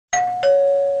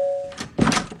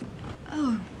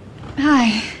Hi.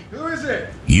 Who is it?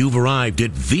 You've arrived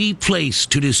at the place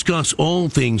to discuss all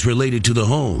things related to the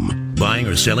home. Buying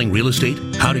or selling real estate,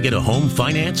 how to get a home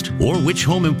financed, or which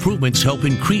home improvements help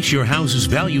increase your house's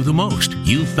value the most.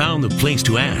 You've found the place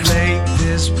to ask. Make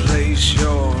this place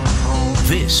your home.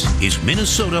 This is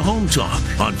Minnesota Home Talk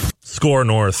on Score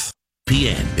North.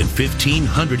 ESPN and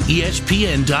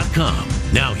 1500ESPN.com.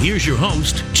 Now here's your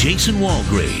host, Jason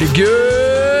Walgrave.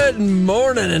 Good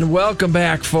morning and welcome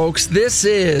back, folks. This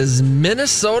is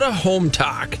Minnesota Home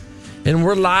Talk, and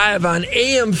we're live on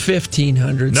AM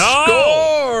 1500.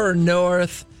 Score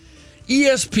North,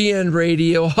 ESPN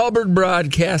Radio, Hubbard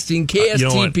Broadcasting,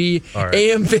 KSTP,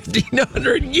 AM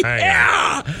 1500.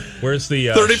 Yeah! Where's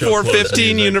the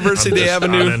 3415 University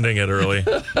Avenue? I'm ending it early.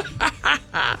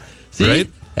 See? Right?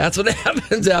 That's what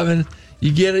happens, Evan.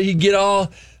 You get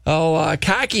all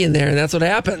cocky in there, and that's what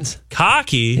happens.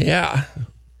 Cocky? Yeah.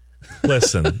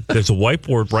 Listen, there's a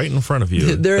whiteboard right in front of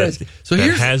you. There is. So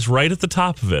that has right at the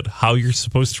top of it how you're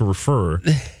supposed to refer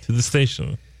to the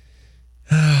station.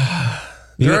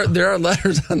 There are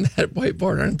letters on that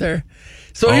whiteboard, aren't there?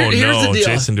 So here's the deal.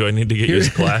 Jason, do I need to get you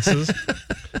glasses?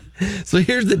 So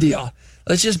here's the deal.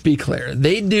 Let's just be clear.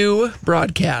 They do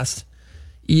broadcast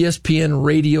ESPN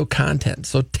radio content.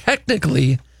 So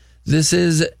technically, this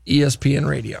is ESPN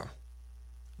radio.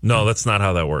 No, that's not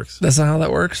how that works. That's not how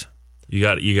that works? You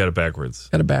got it backwards.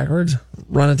 Got it backwards?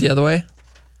 Run it the other way?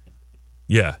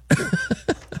 Yeah.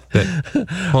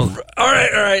 All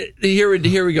right.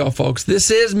 Here we go, folks. This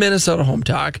is Minnesota Home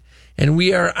Talk, and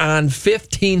we are on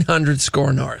 1500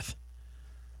 Score North.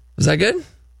 Was that good?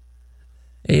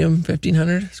 AM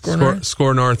 1500 Score North?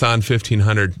 Score North on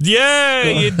 1500.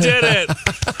 Yay, you did it.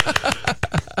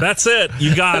 That's it.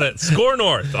 You got it. Score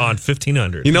North on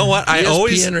 1500. You know what?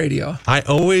 ESPN radio. I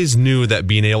always knew that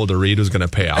being able to read was going to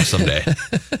pay off someday.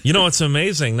 You know, it's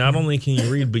amazing. Not only can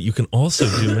you read, but you can also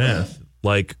do math.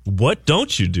 Like, what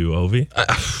don't you do, Ovi?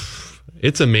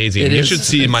 It's amazing. You should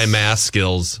see my math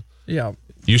skills. Yeah.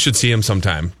 You should see him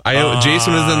sometime.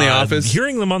 Jason was in the office.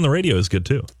 Hearing them on the radio is good,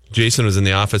 too. Jason was in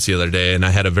the office the other day, and I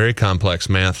had a very complex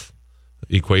math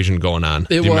equation going on.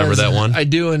 Do you remember that one? I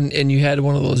do, and you had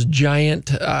one of those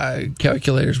giant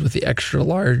calculators with the extra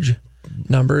large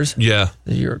numbers. Yeah.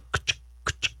 Yep.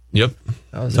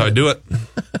 That's how I do it.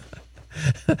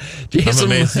 I'm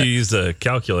amazed you used a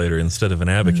calculator instead of an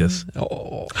abacus. I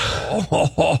don't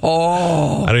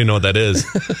even know what that is.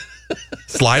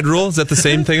 Slide rule? Is that the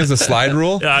same thing as a slide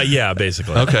rule? Yeah,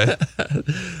 basically. Okay.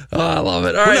 I love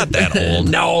it. All We're right. not that old.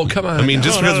 No, come on. I mean,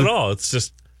 Not at all. It's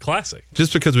just classic.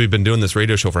 Just because we've been doing this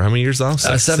radio show for how many years now?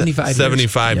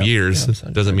 75 years.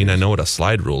 Doesn't mean I know what a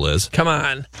slide rule is. Come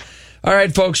on. All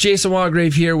right, folks. Jason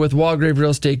Walgrave here with Walgrave Real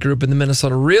Estate Group and the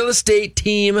Minnesota Real Estate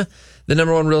Team, the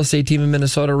number one real estate team in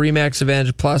Minnesota, RE/MAX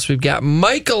Advantage Plus. We've got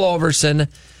Michael Overson,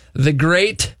 the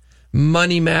great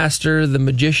money master, the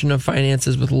magician of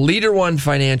finances with Leader One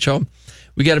Financial.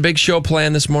 We got a big show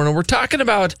planned this morning. We're talking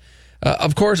about,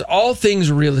 of course, all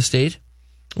things real estate.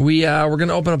 We're going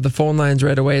to open up the phone lines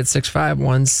right away at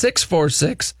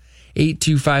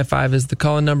 651-646-8255 is the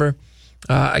call-in number.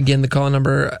 Again, the call-in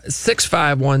number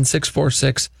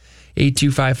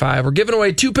 651-646-8255. We're giving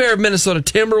away 2 pair of Minnesota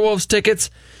Timberwolves tickets,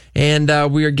 and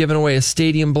we are giving away a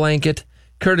stadium blanket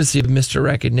courtesy of Mr.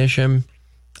 Recognition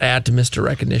at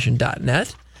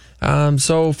MrRecognition.net.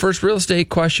 So first real estate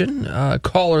question,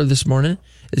 caller this morning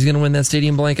is going to win that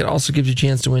stadium blanket. Also gives you a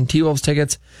chance to win T-Wolves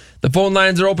tickets. The phone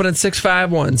lines are open at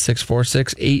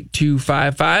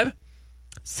 651-646-8255.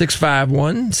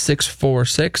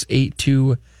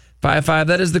 651-646-8255.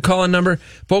 That is the call-in number.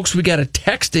 Folks, we got a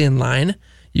text-in line.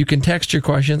 You can text your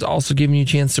questions, also giving you a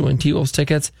chance to win T-Wolves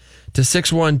tickets to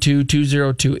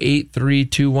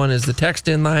 612-202-8321 is the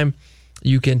text-in line.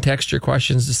 You can text your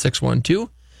questions to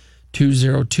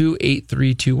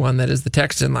 612-202-8321. That is the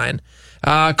text-in line.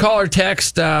 Call or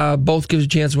text, both gives you a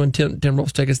chance to win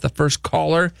Timberwolves tickets. The first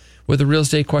caller with a real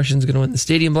estate question is going to win the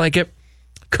stadium blanket,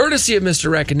 courtesy of Mr.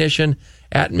 Recognition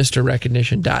at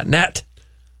MrRecognition.net.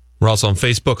 We're also on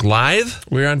Facebook Live.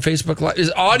 We're on Facebook Live.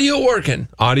 Is audio working?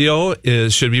 Audio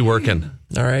should be working.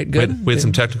 All right, good. We had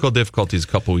some technical difficulties a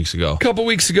couple weeks ago. A couple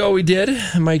weeks ago we did.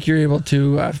 Mike, you're able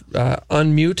to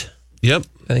unmute. Yep.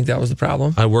 I think that was the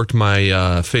problem. I worked my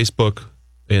Facebook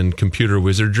in computer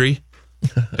wizardry,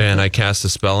 and I cast a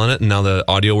spell on it, and now the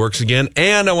audio works again.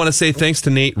 And I want to say thanks to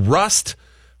Nate Rust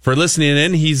for listening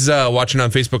in. He's watching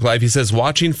on Facebook Live. He says,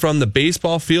 watching from the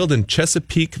baseball field in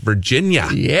Chesapeake, Virginia.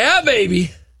 Yeah,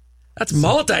 baby. That's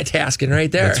multitasking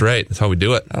right there. That's right. That's how we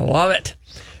do it. I love it.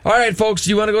 All right, folks,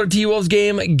 do you want to go to T-Wolves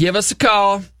game? Give us a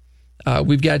call.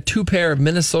 We've got 2 pair of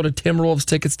Minnesota Timberwolves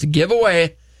tickets to give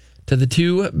away. to the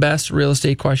two best real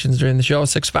estate questions during the show.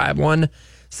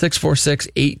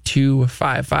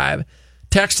 651-646-8255.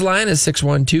 Text line is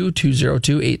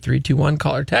 612-202-8321.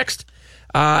 Call or text.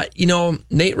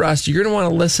 Nate Rust, you're going to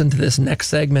want to listen to this next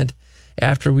segment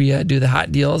after we do the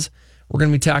hot deals. We're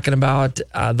going to be talking about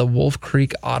the Wolf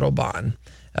Creek Autobahn.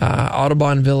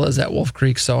 Autobahn Villas at Wolf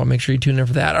Creek, so make sure you tune in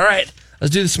for that. All right,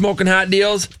 let's do the smoking hot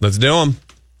deals. Let's do them.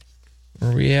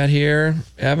 Where are we at here?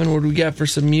 Evan, what do we got for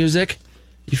some music?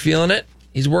 You feeling it?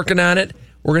 He's working on it.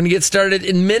 We're going to get started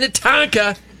in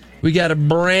Minnetonka. We got a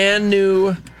brand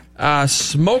new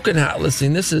smoking hot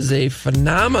listing. This is a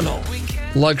phenomenal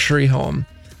luxury home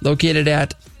located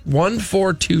at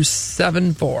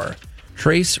 14274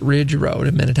 Trace Ridge Road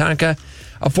in Minnetonka.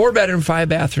 A 4-bedroom,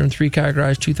 5-bathroom, 3-car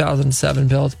garage, 2007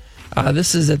 built.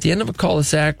 This is at the end of a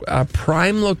cul-de-sac,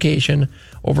 prime location,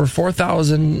 over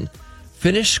 4,000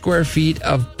 finished square feet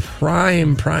of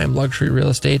prime luxury real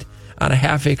estate on a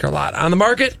half-acre lot. On the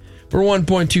market for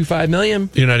 $1.25 million.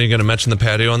 You're not even going to mention the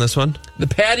patio on this one? The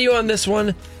patio on this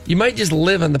one, you might just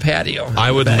live on the patio.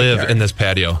 I would live in this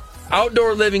patio.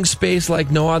 Outdoor living space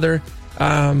like no other.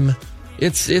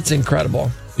 It's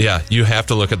incredible. Yeah, you have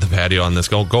to look at the patio on this.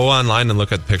 Go online and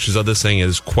look at pictures of this thing. It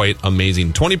is quite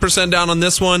amazing. 20% down on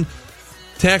this one.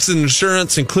 Taxes and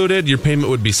insurance included. Your payment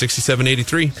would be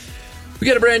 $67.83. We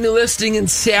got a brand new listing in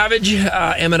Savage.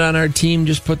 Emmett on our team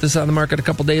just put this on the market a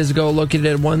couple days ago, located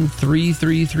at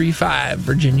 13335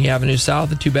 Virginia Avenue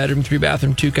South, a 2-bedroom,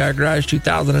 3-bathroom, 2-car garage,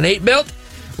 2008 built.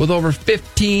 With over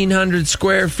 1,500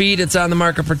 square feet, it's on the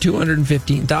market for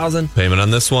 $215,000. Payment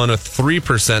on this one with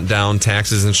 3% down,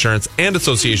 taxes, insurance, and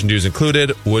association dues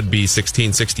included, would be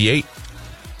 $1,668.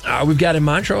 We've got in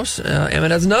Montrose.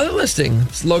 Emmett has another listing.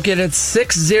 It's located at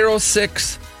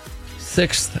 606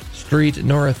 6th Street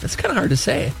North. It's kind of hard to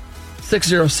say.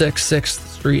 606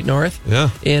 6th Street North. Yeah.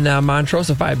 In Montrose,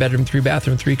 a 5-bedroom,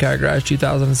 3-bathroom, 3-car garage,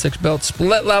 2006 built,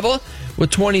 split level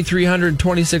with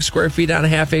 2,326 square feet on a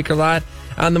half-acre lot.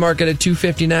 On the market at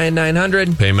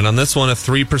 $259,900. Payment on this one, a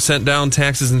 3% down,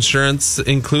 taxes, insurance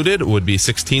included, would be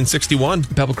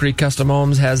 $1,661. Pebble Creek Custom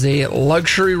Homes has a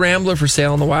luxury Rambler for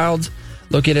sale in the wilds,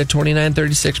 located at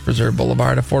 2936 Preserve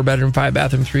Boulevard, a 4-bedroom,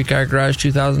 5-bathroom, 3-car garage,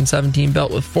 2017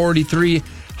 built with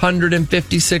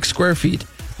 4,356 square feet.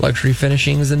 Luxury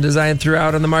finishings and design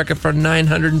throughout, on the market for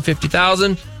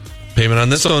 $950,000. Payment on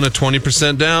this one, a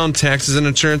 20% down, taxes and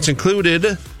insurance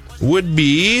included, would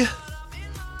be...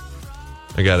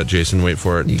 I got it, Jason. Wait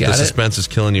for it. You got the suspense is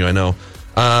killing you, I know.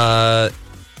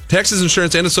 Taxes,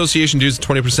 insurance, and association dues,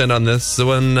 20% on this. The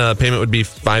one payment would be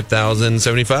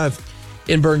 $5,075.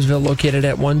 In Burnsville, located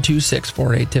at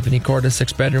 12648 Tiffany Court, a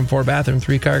 6-bedroom, 4-bathroom,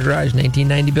 3-car garage,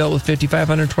 1990 built with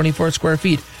 5,524 square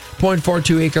feet,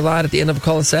 0.42 acre lot at the end of a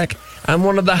cul-de-sac on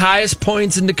one of the highest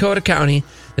points in Dakota County.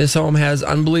 This home has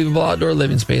unbelievable outdoor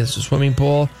living space, a swimming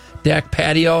pool, deck,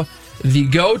 patio, the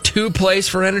go-to place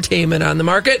for entertainment. On the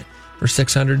market for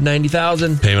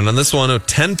 $690,000. Payment on this one of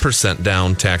 10%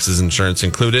 down, taxes, insurance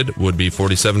included, would be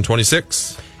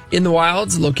 $4726. In the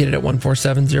Wilds, located at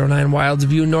 14709 Wilds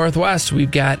View Northwest,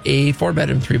 we've got a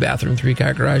 4-bedroom, 3-bathroom,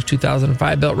 3-car garage,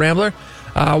 2005 built Rambler.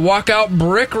 Walkout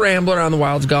brick Rambler on the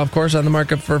Wilds Golf Course, on the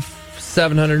market for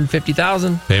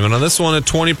 $750,000. Payment on this one at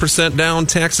 20% down,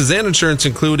 taxes and insurance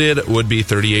included, would be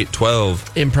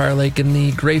 $3812. In Prior Lake, in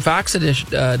the Gray Fox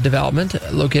development,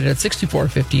 located at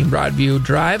 6415 Broadview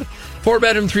Drive,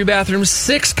 4-bedroom, 3-bathroom,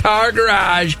 6-car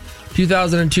garage,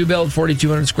 2002 built,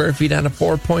 4,200 square feet on a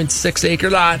 4.6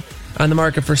 acre lot. On the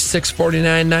market for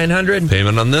 $649,900.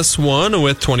 Payment on this one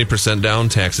with 20% down,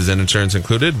 taxes and insurance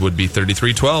included, would be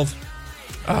 $3312.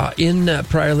 In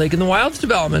Prior Lake, in the Wilds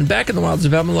development, back in the Wilds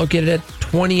development, located at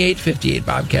 2858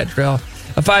 Bobcat Trail,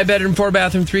 a 5-bedroom,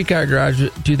 4-bathroom, 3-car garage,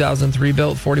 2003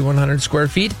 built, 4,100 square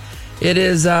feet. It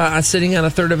is sitting on a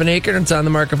third of an acre, and it's on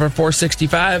the market for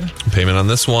 $465. Payment on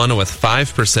this one with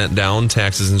 5% down,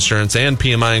 taxes, insurance, and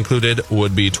PMI included,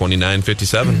 would be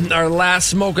 $2957. Our last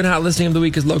smoking hot listing of the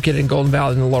week is located in Golden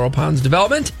Valley in the Laurel Ponds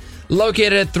development.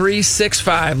 Located at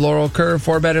 365 Laurel Curve,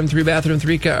 4-bedroom, 3-bathroom,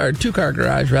 2-car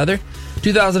garage,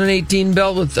 2018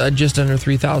 built with just under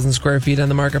 3,000 square feet, on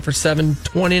the market for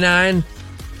 $729.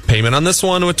 Payment on this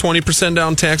one with 20%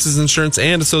 down, taxes, insurance,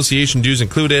 and association dues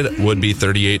included, would be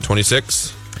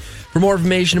 $3826. For more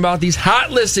information about these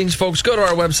hot listings, folks, go to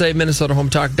our website,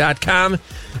 MinnesotaHometalk.com.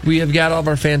 We have got all of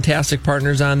our fantastic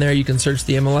partners on there. You can search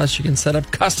the MLS. You can set up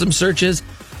custom searches.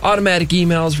 Automatic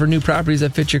emails for new properties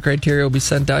that fit your criteria will be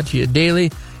sent out to you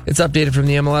daily. It's updated from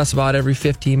the MLS about every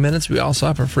 15 minutes. We also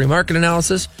offer free market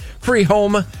analysis, free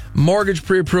home mortgage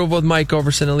pre-approval with Mike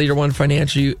Overson and Leader One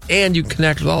Financial, and you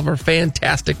connect with all of our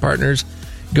fantastic partners.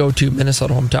 Go to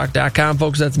MinnesotaHometalk.com,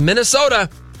 folks. That's Minnesota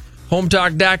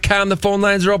HomeTalk.com. The phone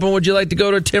lines are open. Would you like to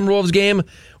go to a Timberwolves game?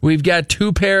 We've got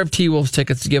 2 pair of T-Wolves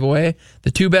tickets to give away.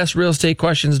 The 2 best real estate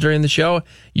questions during the show.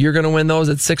 You're going to win those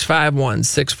at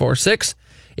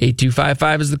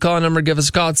 651-646-8255 is the call number. Give us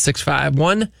a call at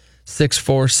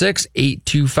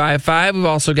 651-646-8255. We've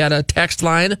also got a text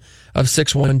line of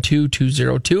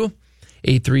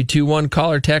 612-202-8321.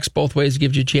 Call or text both ways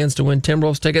gives you a chance to win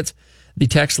Timberwolves tickets. The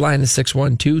text line is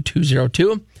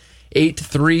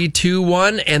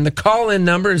 612-202-8321. And the call-in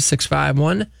number is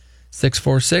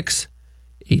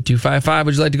 651-646-8255.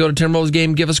 Would you like to go to Timberwolves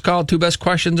game? Give us a call. 2 best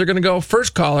questions are going to go.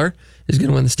 First caller is going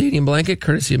to win the stadium blanket,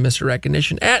 courtesy of Mr.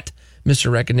 Recognition at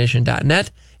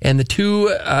MrRecognition.net. And the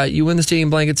 2, you win the stadium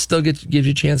blanket, still gives you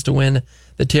a chance to win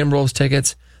the Timberwolves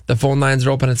tickets. The phone lines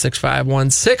are open at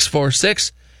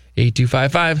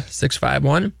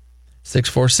 651-646-8255.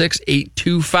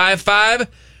 646-8255.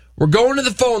 We're going to the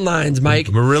phone lines, Mike.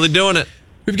 We're really doing it.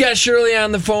 We've got Shirley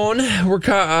on the phone.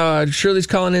 Shirley's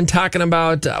calling in talking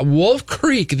about Wolf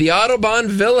Creek, the Audubon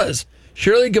Villas.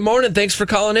 Shirley, good morning. Thanks for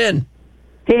calling in.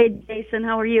 Hey, Jason,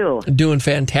 how are you? Doing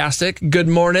fantastic. Good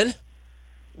morning.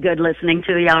 Good listening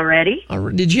to you already.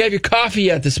 Did you have your coffee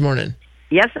yet this morning?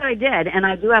 Yes, I did, and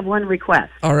I do have one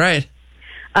request. All right.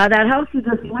 That house you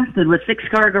just listed with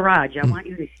 6-car garage, I want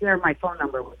you to share my phone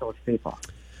number with those people.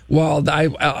 Well, I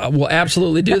will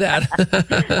absolutely do that.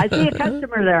 I see a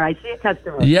customer there.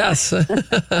 Yes.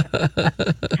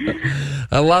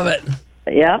 I love it.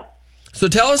 Yep. So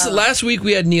tell us, last week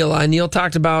we had Neil on. Neil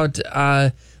talked about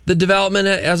the development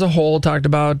as a whole, talked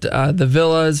about the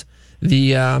villas,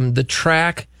 the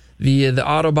track, the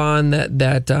Audubon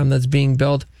that's being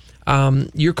built.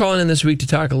 You're calling in this week to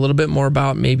talk a little bit more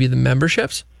about maybe the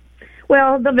memberships?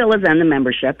 Well, the villas and the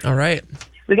membership. All right.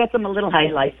 We got some little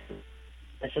highlights.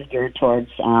 This is geared towards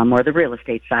more the real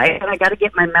estate side, but I got to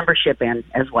get my membership in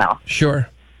as well. Sure.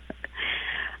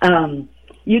 You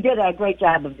did a great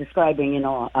job of describing,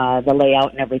 the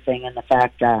layout and everything, and the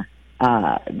fact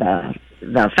the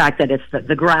fact that it's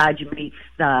the garage meets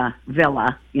the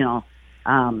villa. The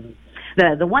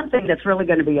one thing that's really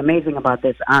going to be amazing about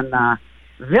this on the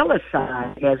villa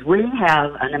side is we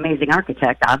have an amazing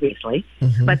architect, obviously,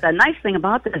 but the nice thing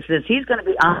about this is he's going to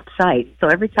be on site. So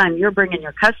every time you're bringing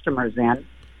your customers in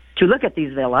to look at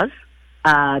these villas,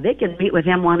 they can meet with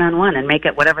him one-on-one and make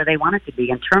it whatever they want it to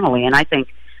be internally. And I think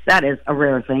that is a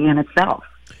rare thing in itself.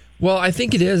 Well, I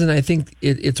think it is, and I think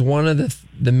it's one of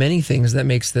the many things that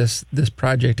makes this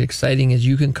project exciting is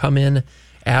you can come in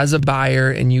as a buyer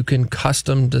and you can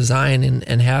custom design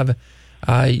and have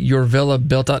your villa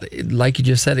built out, like you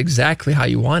just said, exactly how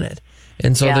you want it.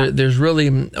 And so there's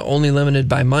really only limited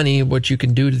by money. What you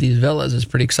can do to these villas is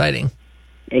pretty exciting.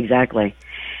 Exactly.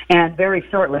 And very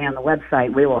shortly on the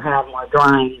website, we will have more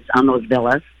drawings on those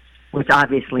villas, which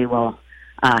obviously will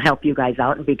help you guys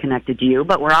out and be connected to you.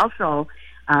 But we're also,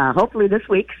 hopefully this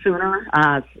week, sooner,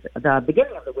 the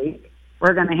beginning of the week,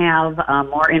 we're going to have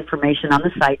more information on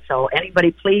the site. So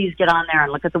anybody, please get on there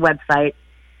and look at the website.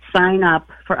 Sign up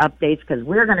for updates because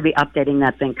we're going to be updating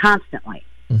that thing constantly.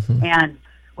 And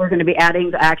we're going to be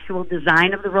adding the actual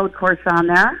design of the road course on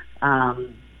there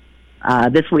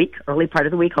this week, early part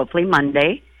of the week, hopefully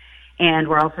Monday. And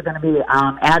we're also going to be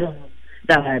adding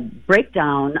the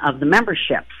breakdown of the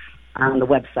memberships on the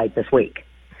website this week.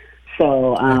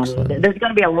 So there's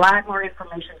going to be a lot more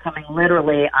information coming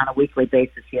literally on a weekly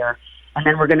basis here. And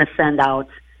then we're going to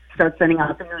start sending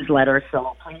out the newsletter.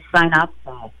 So please sign up.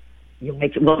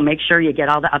 We'll make sure you get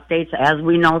all the updates as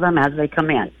we know them as they come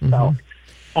in. So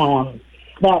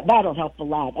that'll help a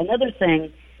lot. Another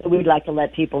thing that we'd like to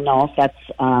let people know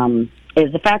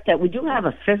is the fact that we do have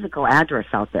a physical address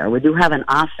out there. We do have an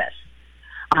office.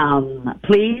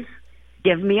 Please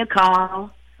give me a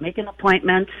call, make an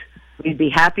appointment. We'd be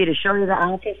happy to show you the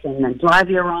office and then drive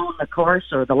you around the course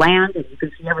or the land, and you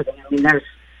can see everything. I mean, there's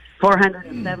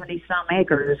 470 some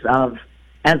acres of,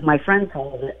 as my friend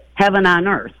calls it, heaven on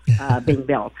earth being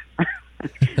built.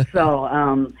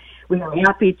 So we are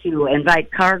happy to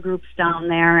invite car groups down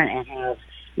there and have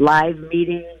live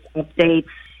meetings, updates,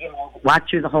 walk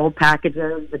through the whole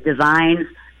packages, the designs,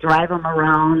 drive them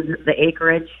around the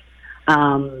acreage.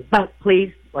 But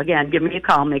please, again, give me a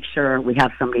call. Make sure we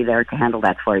have somebody there to handle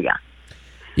that for you.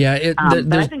 Yeah,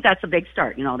 but I think that's a big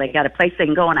start. They got a place they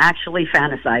can go and actually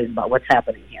fantasize about what's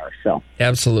happening here. So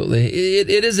absolutely,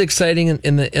 it is exciting,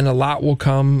 and a lot will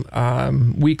come.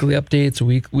 Weekly updates,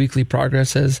 weekly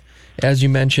progresses, as you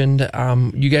mentioned.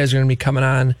 You guys are going to be coming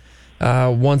on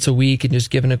once a week and just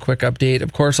giving a quick update.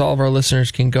 Of course, all of our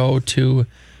listeners can go to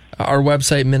our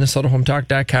website,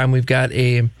 MinnesotaHometalk.com. We've got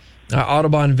a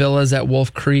Audubon Villas at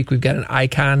Wolf Creek. We've got an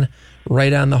icon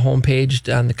right on the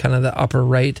homepage on the kind of the upper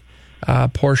right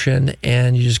portion,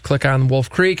 and you just click on Wolf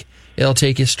Creek. It'll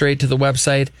take you straight to the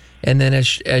website. And then,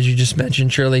 as you just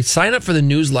mentioned, Shirley, sign up for the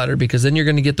newsletter, because then you're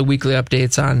going to get the weekly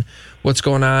updates on what's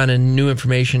going on and new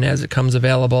information as it comes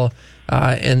available.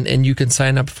 And you can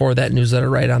sign up for that newsletter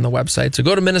right on the website. So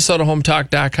go to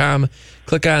MinnesotaHometalk.com,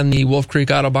 click on the Wolf Creek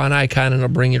Autobahn icon, and it'll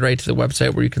bring you right to the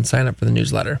website where you can sign up for the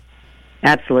newsletter.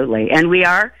 Absolutely. And we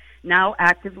are now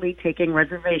actively taking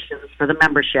reservations for the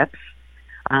memberships.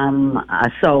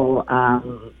 So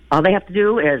all they have to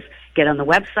do is get on the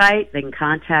website. They can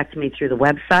contact me through the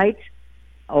website,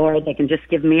 or they can just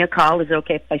give me a call. Is it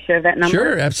okay if I share that number?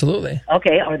 Sure, absolutely.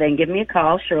 Okay, or they can give me a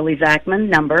call, Shirley Zachman,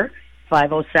 number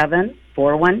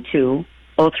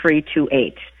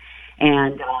 507-412-0328.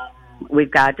 And we've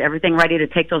got everything ready to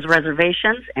take those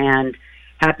reservations, and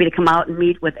happy to come out and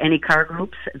meet with any car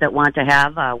groups that want to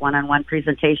have a one-on-one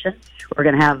presentation. We're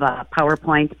going to have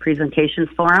PowerPoint presentations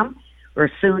for them. We're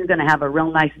soon going to have a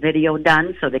real nice video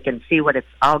done so they can see what it's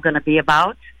all going to be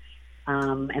about.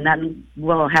 And then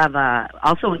we'll have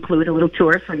also include a little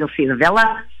tour, so you'll see the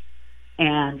villa,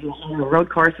 and the road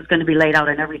course is going to be laid out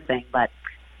and everything. But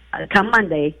come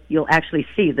Monday, you'll actually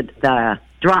see the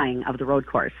drawing of the road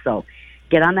course. So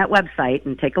get on that website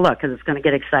and take a look, because it's going to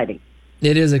get exciting.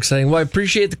 It is exciting. Well, I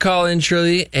appreciate the call in,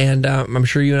 Shirley, and I'm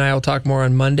sure you and I will talk more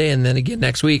on Monday and then again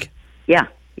next week. Yeah.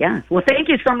 Well, thank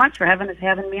you so much for having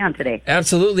me on today.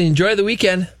 Absolutely. Enjoy the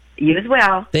weekend. You as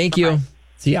well. Thank Bye-bye. you.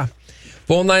 See ya.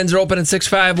 Phone lines are open at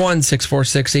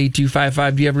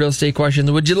 651-646-8255. Do you have real estate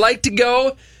questions? Would you like to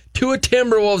go to a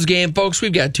Timberwolves game? Folks,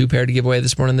 we've got 2 pair to give away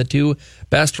this morning. The 2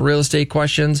 best real estate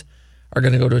questions are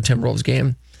going to go to a Timberwolves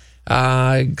game.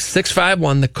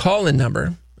 651, the call-in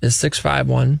number is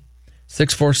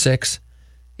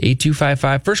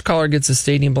 651-646-8255. First caller gets a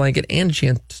stadium blanket and a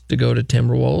chance to go to a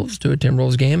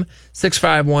Timberwolves game.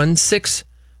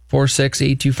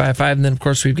 651-646-8255. And then, of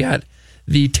course, we've got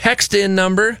the text-in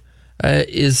number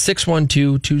is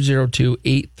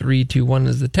 612-202-8321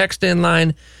 is the text-in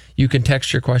line. You can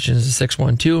text your questions to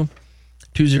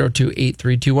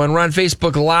 612-202-8321. We're on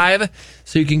Facebook Live,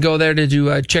 so you can go there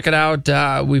to check it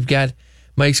out. We've got,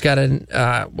 Mike's got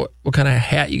what kind of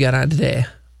hat you got on today?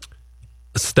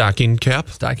 Stocking cap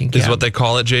is what they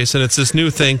call it, Jason. It's this new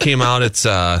thing came out. It's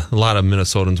a lot of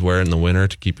Minnesotans wear it in the winter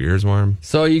to keep your ears warm.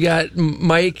 So you got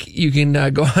Mike. You can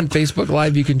go on Facebook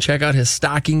Live. You can check out his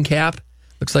stocking cap.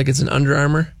 Looks like it's an Under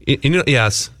Armour.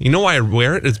 Yes. You know why I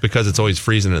wear it? It's because it's always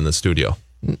freezing in the studio.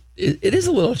 It is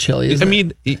a little chilly, isn't it? I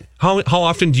mean, how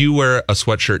often do you wear a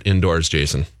sweatshirt indoors,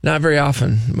 Jason? Not very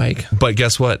often, Mike. But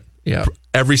guess what? Yeah.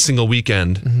 Every single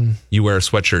weekend, you wear a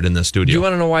sweatshirt in the studio. Do you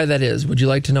want to know why that is? Would you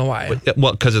like to know why?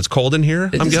 Well, because it's cold in here,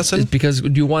 I'm guessing? It's because,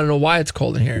 do you want to know why it's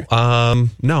cold in here?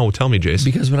 No, tell me,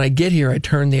 Jason. Because when I get here, I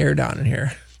turn the air down in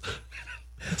here.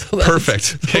 So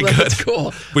perfect. Okay, good. That's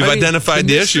cool. We've identified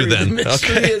the issue then. The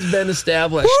mystery has been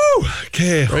established. Woo!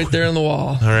 Okay. Right there on the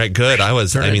wall. All right, good. I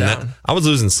was I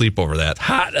losing sleep over that.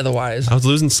 Hot otherwise. I was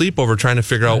losing sleep over trying to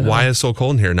figure out why it's so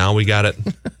cold in here. Now we got it.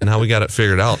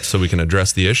 Figured out so we can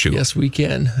address the issue. Yes, we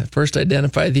can. First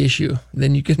identify the issue,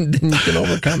 then you can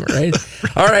overcome it, right?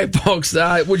 All right, folks.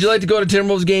 Would you like to go to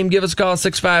Timberwolves game? Give us a call,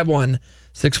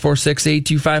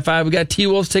 651-646-8255. We got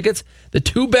T-Wolves tickets. The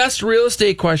 2 best real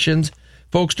estate questions.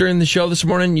 Folks, during the show this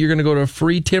morning, you're going to go to a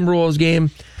free Timberwolves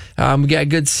game. We got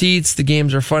good seats. The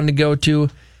games are fun to go to.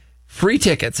 Free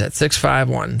tickets at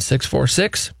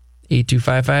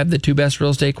 651-646-8255. The 2 best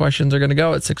real estate questions are going to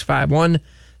go at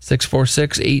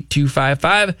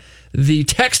 651-646-8255. The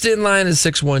text-in line is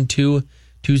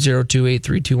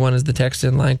 612-202-8321 is the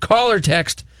text-in line. Call or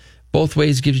text. Both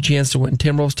ways gives you a chance to win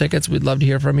Timberwolves tickets. We'd love to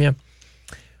hear from you.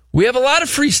 We have a lot of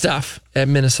free stuff at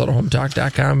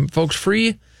MinnesotaHometalk.com. Folks,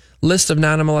 free list of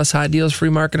non-MLS hot deals,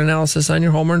 free market analysis on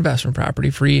your home or investment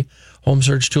property, free home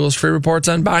search tools, free reports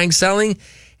on buying, selling,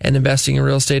 and investing in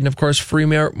real estate, and of course, free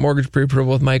mortgage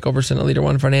pre-approval with Mike Overson at Leader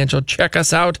One Financial. Check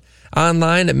us out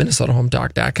online at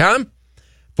MinnesotaHometalk.com.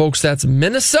 Folks, that's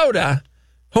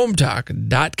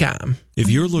MinnesotaHometalk.com. If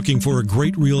you're looking for a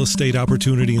great real estate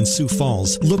opportunity in Sioux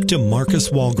Falls, look to Marcus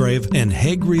Walgrave and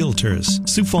Hague Realtors.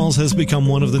 Sioux Falls has become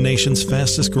one of the nation's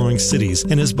fastest growing cities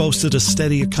and has boasted a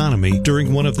steady economy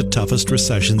during one of the toughest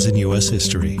recessions in U.S.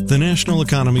 history. The national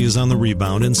economy is on the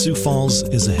rebound and Sioux Falls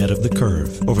is ahead of the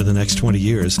curve. Over the next 20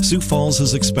 years, Sioux Falls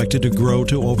is expected to grow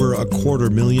to over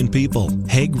 250,000 people.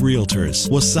 Hague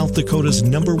Realtors was South Dakota's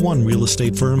 #1 real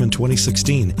estate firm in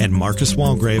 2016, and Marcus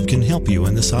Walgrave can help you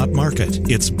in this hot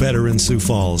market. It's better in Sioux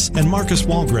Falls, and Marcus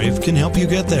Walgrave can help you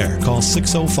get there. Call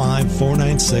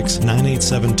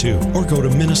 605-496-9872 or go to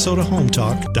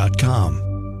MinnesotaHometalk.com.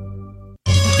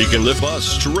 He can lift bus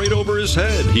straight over his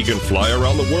head. He can fly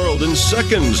around the world in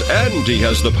seconds. And he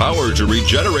has the power to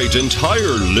regenerate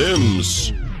entire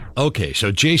limbs. Okay,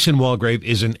 so Jason Walgrave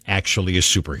isn't actually a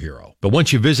superhero. But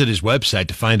once you visit his website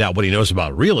to find out what he knows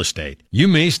about real estate, you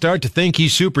may start to think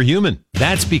he's superhuman.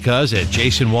 That's because at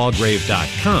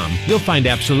jasonwalgrave.com, you'll find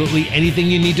absolutely anything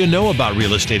you need to know about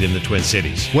real estate in the Twin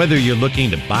Cities. Whether you're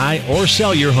looking to buy or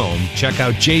sell your home, check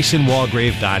out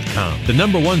jasonwalgrave.com, the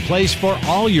 #1 place for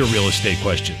all your real estate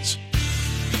questions.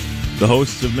 The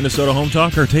hosts of Minnesota Home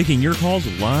Talk are taking your calls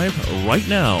live right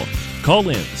now. Call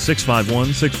in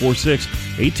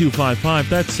 651-646-8255.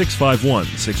 That's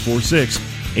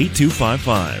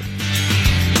 651-646-8255.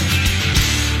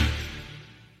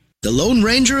 The Lone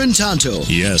Ranger and Tonto.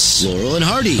 Yes. Laurel and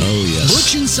Hardy. Oh, yes.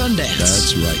 Butch and Sundance.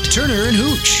 That's right. Turner and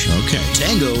Hooch. Okay.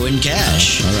 Tango and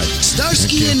Cash. All right.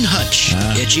 Starsky and Hutch.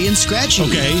 Itchy and Scratchy.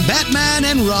 Okay. Batman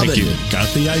and Robin. Thank you. Got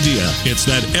the idea. It's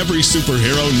that every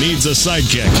superhero needs a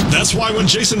sidekick. That's why when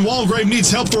Jason Walgrave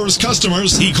needs help for his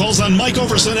customers, he calls on Mike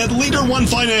Overson at Leader One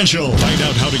Financial. Find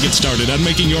out how to get started on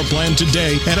making your plan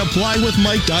today at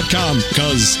applywithmike.com,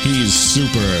 because he's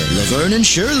super. Laverne and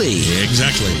Shirley.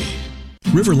 Exactly.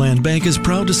 Riverland Bank is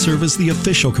proud to serve as the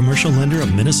official commercial lender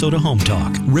of Minnesota Home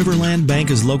Talk. Riverland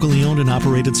Bank is locally owned and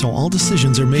operated, so all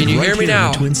decisions are made right here in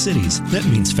the Twin Cities. That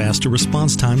means faster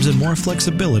response times and more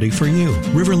flexibility for you.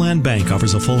 Riverland Bank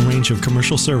offers a full range of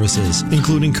commercial services,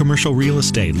 including commercial real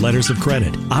estate, letters of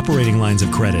credit, operating lines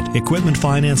of credit, equipment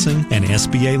financing, and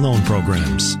SBA loan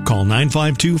programs. Call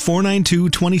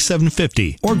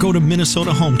 952-492-2750 or go to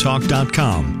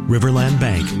minnesotahometalk.com. Riverland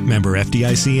Bank, member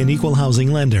FDIC and equal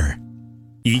housing lender.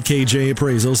 EKJ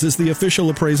Appraisals is the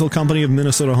official appraisal company of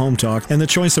Minnesota Home Talk and the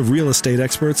choice of real estate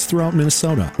experts throughout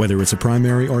Minnesota. Whether it's a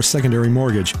primary or secondary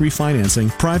mortgage, refinancing,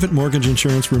 private mortgage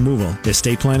insurance removal,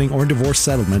 estate planning, or divorce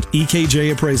settlement,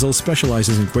 EKJ Appraisals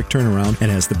specializes in quick turnaround and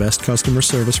has the best customer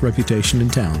service reputation in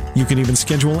town. You can even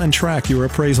schedule and track your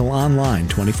appraisal online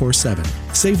 24/7.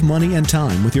 Save money and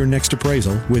time with your next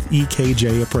appraisal with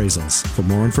EKJ Appraisals. For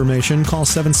more information, call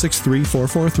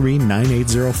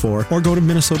 763-443-9804 or go to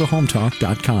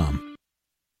minnesotahometalk.com. And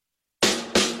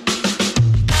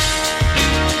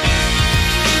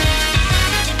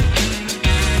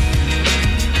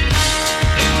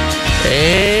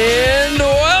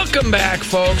welcome back,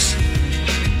 folks.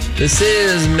 This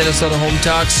is Minnesota Home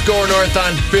Talk. Score North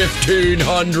on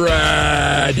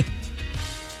 1500.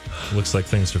 Looks like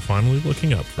things are finally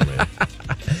looking up for me.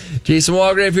 Jason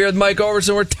Walgrave here with Mike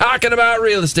Overson. We're talking about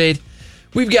real estate.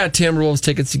 We've got Timberwolves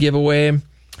tickets to give away.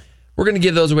 We're going to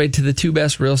give those away to the two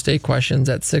best real estate questions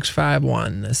at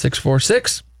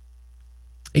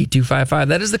 651-646-8255.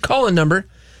 That is the call-in number.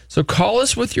 So call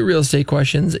us with your real estate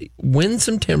questions. Win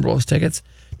some Timberwolves tickets.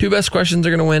 Two best questions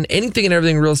are going to win anything and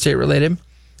everything real estate related.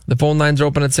 The phone lines are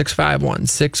open at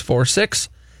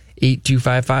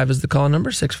 651-646-8255 is the call number.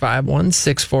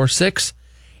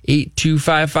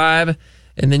 651-646-8255.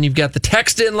 And then you've got the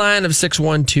text in line of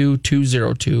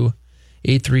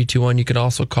 612-202-8321. You can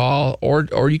also call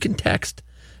or you can text.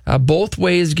 Both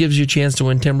ways gives you a chance to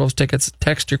win Timberwolves tickets.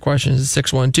 Text your questions at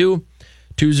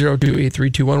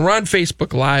 612-202-8321. We're on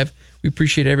Facebook Live. We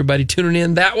appreciate everybody tuning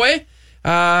in that way.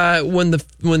 When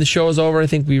the show is over, I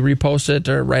think we repost it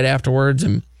or right afterwards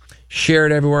and share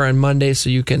it everywhere on Monday, so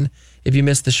you can, if you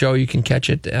missed the show, you can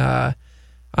catch it on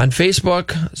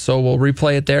Facebook. So we'll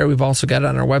replay it there. We've also got it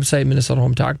on our website,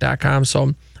 minnesotahometalk.com.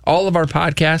 So all of our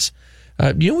podcasts.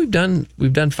 We've done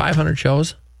 500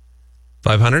 shows.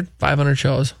 500? 500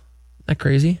 shows. Isn't that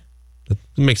crazy?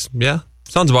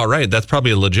 Sounds about right. That's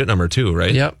probably a legit number too,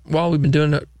 right? Yep. Well, we've been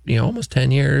doing it, almost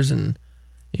 10 years, and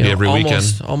every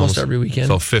weekend, almost every weekend.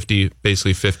 So 50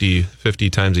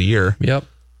 times a year. Yep.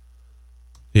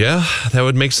 Yeah, that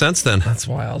would make sense then. That's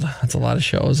wild. That's a lot of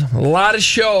shows. A lot of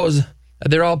shows.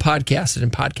 They're all podcasted in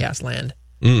podcast land.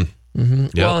 Mm-hmm.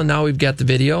 Yep. Well, and now we've got the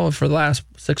video. For the last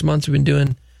 6 months, we've been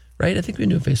doing, right? I think we've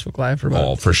been doing Facebook Live for about...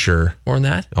 Oh, for sure. More than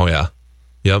that? Oh, yeah.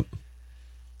 Yep.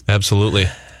 Absolutely.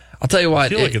 I'll tell you what. I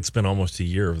feel like it's been almost a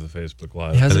year of the Facebook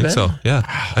Live. Has I think been? so. Yeah,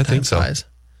 I think so. Flies.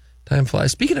 Time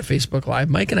flies. Speaking of Facebook Live,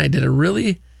 Mike and I did a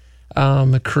really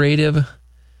creative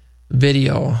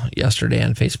video yesterday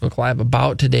on Facebook Live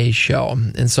about today's show.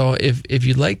 And so if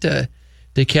you'd like to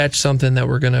catch something that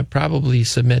we're going to probably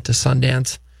submit to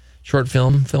Sundance Short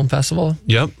Film Festival.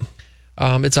 Yep.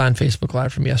 It's on Facebook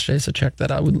Live from yesterday, so check that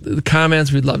out. The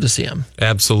comments, we'd love to see them.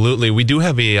 Absolutely. We do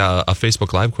have a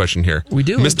Facebook Live question here. We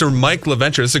do. Mr. Mike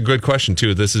LaVenture, this is a good question,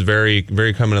 too. This is very,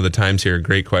 very coming of the times here.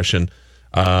 Great question.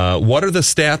 What are the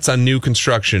stats on new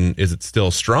construction? Is it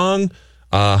still strong?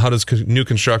 How does new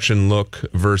construction look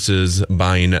versus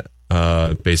buying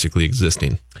basically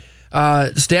existing?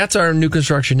 Stats are new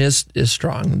construction is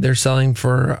strong. They're selling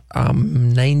for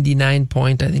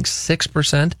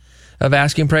 99.6% of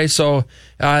asking price. So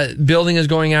building is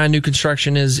going on. New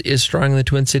construction is strong in the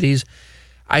Twin Cities.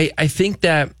 I think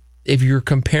that if you're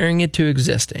comparing it to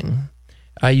existing,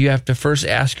 you have to first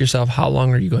ask yourself, how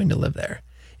long are you going to live there?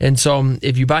 And so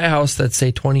if you buy a house that's,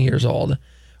 say, 20 years old,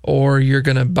 or you're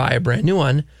going to buy a brand new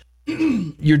one,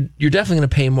 you're definitely going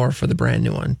to pay more for the brand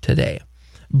new one today.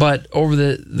 But over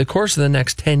the course of the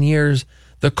next 10 years,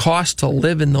 the cost to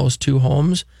live in those two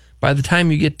homes, by the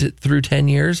time you get through 10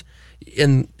 years,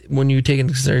 and when you take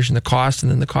into consideration the cost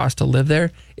and then the cost to live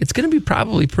there, it's going to be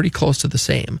probably pretty close to the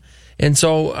same. And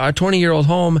so a 20-year-old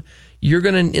home, you're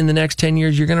going to, in the next 10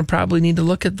 years, you're going to probably need to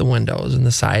look at the windows and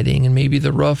the siding and maybe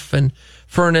the roof and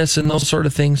furnace and those sort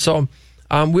of things. So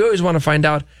we always want to find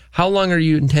out, how long are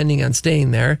you intending on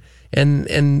staying there,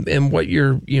 and what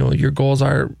your goals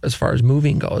are as far as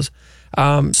moving goes.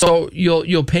 So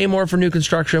you'll pay more for new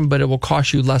construction, but it will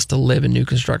cost you less to live in new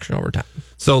construction over time.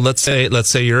 So let's say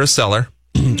you're a seller,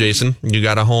 Jason. You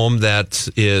got a home that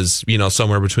is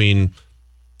somewhere between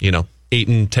 8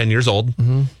 and 10 years old.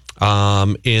 Mm-hmm.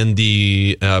 In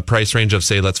the price range of,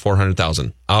 say, let's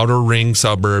 $400,000. Outer ring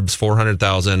suburbs,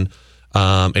 $400,000,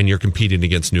 and you're competing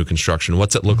against new construction.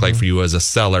 What's it look like for you as a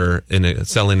seller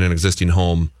selling an existing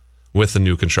home with the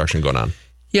new construction going on?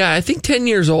 Yeah, I think 10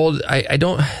 years old,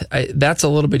 that's a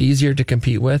little bit easier to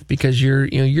compete with, because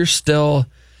you're still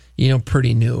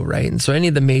pretty new, right? And so any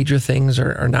of the major things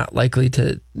are not likely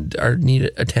to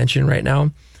need attention right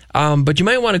now. But you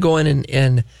might want to go in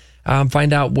and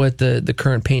find out what the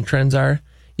current paint trends are,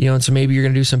 and so maybe you're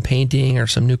going to do some painting or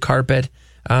some new carpet,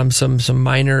 some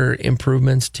minor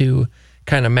improvements to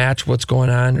kind of match what's going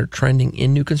on or trending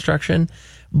in new construction.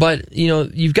 But,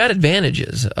 you've got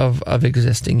advantages of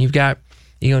existing. You've got,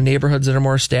 neighborhoods that are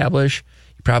more established.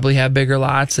 You probably have bigger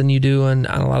lots than you do on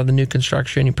a lot of the new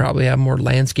construction. You probably have more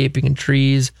landscaping and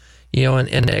trees,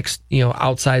 and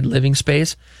outside living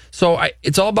space. So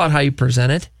it's all about how you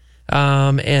present it.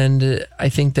 And I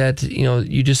think that,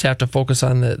 you just have to focus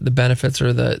on the benefits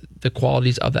or the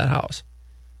qualities of that house.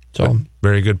 So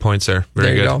very good points there.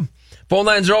 Very good. Go. Phone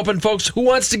lines are open, folks. Who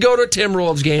wants to go to a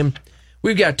Timberwolves game?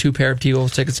 We've got 2 pair of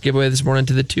T-Wolves tickets to give away this morning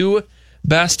to the 2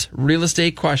 best real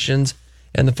estate questions.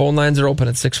 And the phone lines are open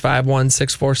at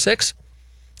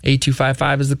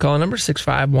 651-646-8255 is the call number.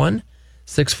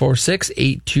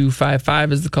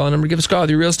 651-646-8255 is the call number. Give us a call with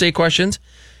your real estate questions.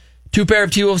 2 pair of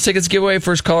T-Wolves tickets giveaway.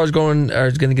 First caller is going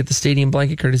to get the stadium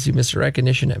blanket courtesy of Mr.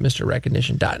 Recognition at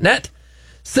MrRecognition.net.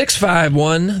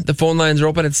 651. The phone lines are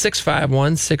open at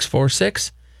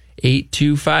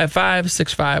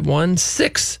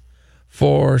 651-646-8255.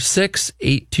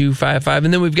 651-646-8255.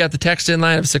 And then we've got the text in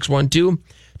line of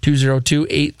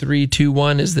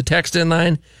 612-202-8321 is the text in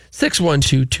line.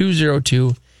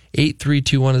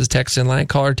 612-202-8321 is the text in line.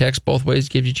 Call or text both ways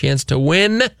gives you a chance to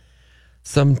win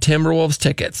some Timberwolves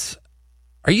tickets.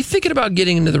 Are you thinking about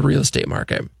getting into the real estate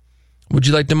market? Would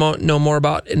you like to know more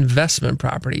about investment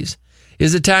properties?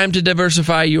 Is it time to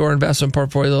diversify your investment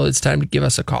portfolio? It's time to give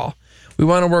us a call. We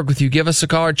want to work with you. Give us a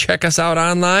call or check us out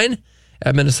online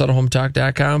at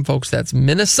MinnesotaHometalk.com. Folks, that's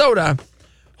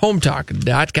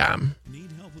MinnesotaHometalk.com.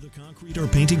 Or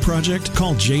painting project?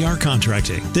 Call JR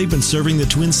Contracting. They've been serving the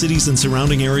Twin Cities and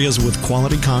surrounding areas with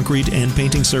quality concrete and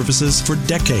painting services for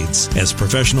decades. As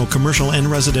professional commercial and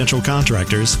residential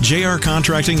contractors, JR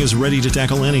Contracting is ready to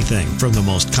tackle anything from the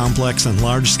most complex and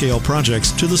large-scale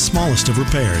projects to the smallest of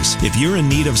repairs. If you're in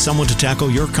need of someone to tackle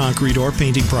your concrete or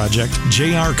painting project,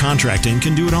 JR Contracting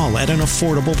can do it all at an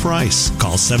affordable price.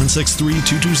 Call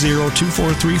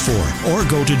 763-220-2434 or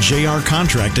go to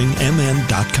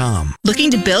jrcontractingmn.com.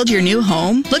 Looking to build your new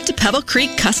home? Look to Pebble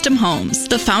Creek Custom Homes.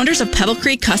 The founders of Pebble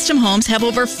Creek Custom Homes have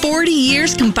over 40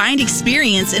 years combined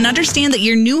experience and understand that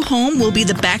your new home will be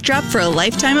the backdrop for a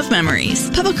lifetime of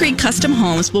memories. Pebble Creek Custom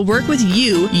Homes will work with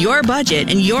you, your budget,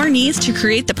 and your needs to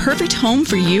create the perfect home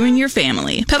for you and your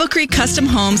family. Pebble Creek Custom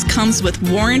Homes comes with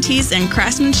warranties and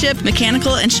craftsmanship,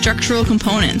 mechanical, and structural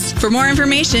components. For more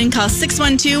information, call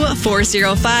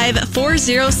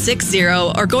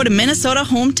 612-405-4060 or go to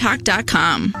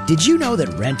MinnesotaHometalk.com. Did you know that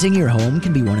renting your home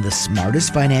can be one of the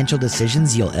smartest financial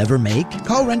decisions you'll ever make?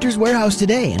 Call Renters Warehouse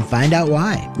today and find out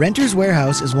why. Renters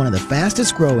Warehouse is one of the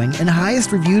fastest growing and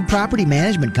highest reviewed property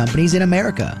management companies in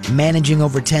America. Managing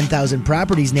over 10,000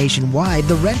 properties nationwide,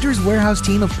 the Renters Warehouse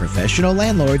team of professional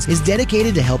landlords is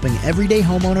dedicated to helping everyday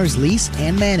homeowners lease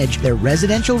and manage their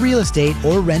residential real estate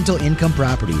or rental income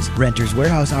properties. Renters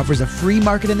Warehouse offers a free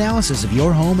market analysis of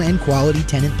your home and quality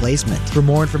tenant placement. For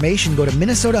more information, go to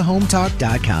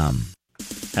MinnesotaHometalk.com.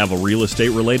 Have a real estate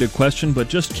related question but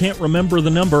just can't remember the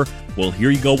number? Well, here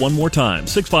you go one more time.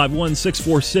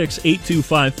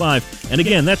 651-646-8255. And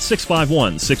again, that's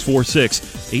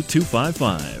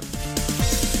 651-646-8255.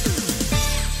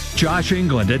 Josh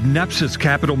England at Nepsis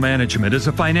Capital Management is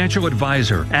a financial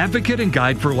advisor, advocate, and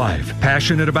guide for life.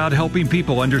 Passionate about helping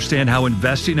people understand how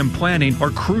investing and planning are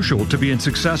crucial to being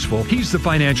successful. He's the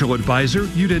financial advisor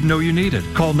you didn't know you needed.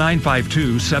 Call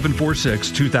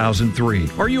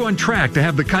 952-746-2003. Are you on track to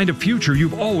have the kind of future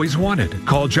you've always wanted?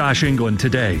 Call Josh England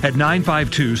today at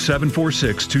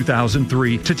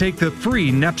 952-746-2003 to take the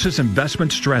free Nepsis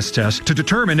investment stress test to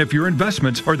determine if your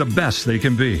investments are the best they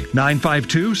can be.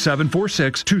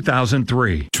 952-746-2003.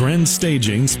 Trend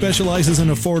Staging specializes in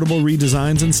affordable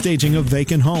redesigns and staging of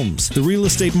vacant homes. The real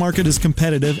estate market is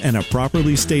competitive, and a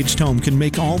properly staged home can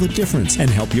make all the difference and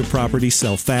help your property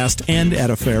sell fast and at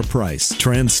a fair price.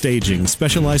 Trend Staging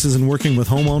specializes in working with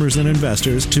homeowners and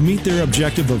investors to meet their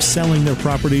objective of selling their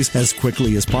properties as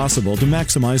quickly as possible to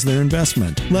maximize their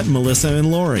investment. Let Melissa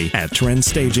and Lori at Trend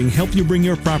Staging help you bring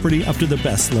your property up to the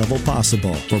best level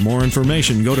possible. For more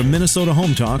information, go to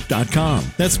MinnesotaHometalk.com.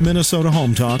 That's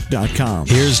MinnesotaHometalk.com.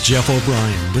 Here's Jeff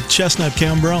O'Brien with Chestnut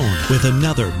Cambrone with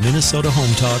another Minnesota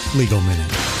Home Talk Legal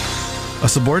Minute. A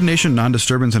subordination,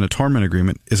 non-disturbance, and attornment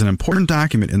agreement is an important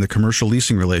document in the commercial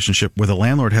leasing relationship where the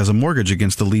landlord has a mortgage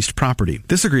against the leased property.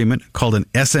 This agreement, called an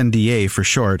SNDA for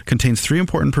short, contains three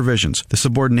important provisions. The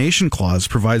subordination clause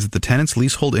provides that the tenant's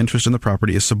leasehold interest in the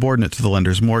property is subordinate to the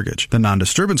lender's mortgage. The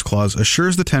non-disturbance clause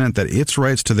assures the tenant that its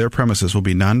rights to their premises will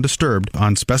be non-disturbed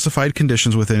on specified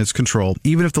conditions within its control,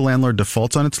 even if the landlord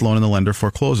defaults on its loan and the lender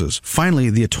forecloses.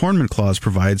 Finally, the attornment clause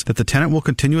provides that the tenant will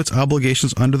continue its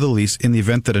obligations under the lease in the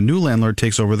event that a new landlord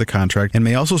takes over the contract, and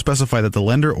may also specify that the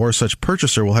lender or such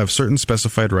purchaser will have certain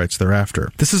specified rights thereafter.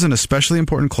 This is an especially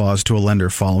important clause to a lender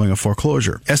following a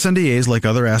foreclosure. SNDAs, like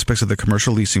other aspects of the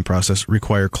commercial leasing process,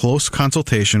 require close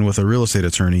consultation with a real estate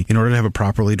attorney in order to have a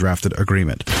properly drafted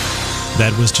agreement.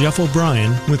 That was Jeff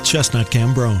O'Brien with Chestnut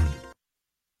Cambrone.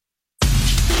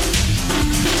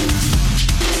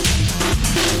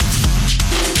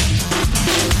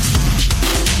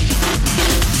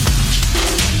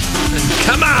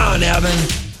 Come on, Evan.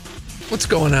 What's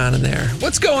going on in there?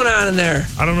 What's going on in there?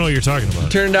 I don't know what you're talking about. You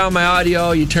turned down my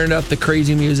audio. You turned up the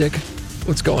crazy music.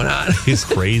 What's going on? He's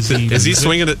crazy. Is he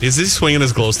swinging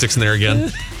his glow sticks in there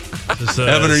again?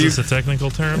 Evan, is this a technical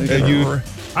term? I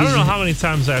don't know how many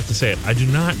times I have to say it. I do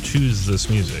not choose this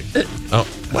music. Oh,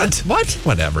 what? What?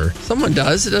 Whatever. Someone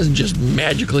does. It doesn't just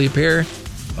magically appear.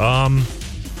 I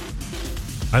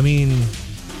mean,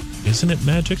 isn't it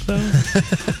magic, though?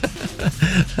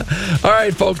 All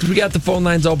right, folks, we got the phone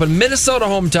lines open. Minnesota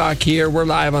Home Talk here. We're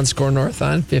live on Score North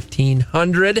on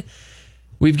 1500.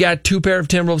 We've got 2 pair of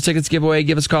Timberwolves tickets giveaway.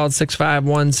 Give us a call at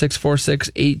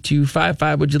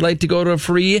 651-646-8255. Would you like to go to a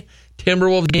free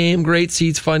Timberwolves game? Great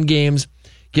seats, fun games.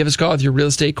 Give us a call with your real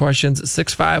estate questions at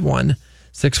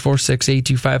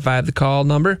 651-646-8255. The call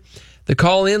number. The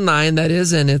call-in line, that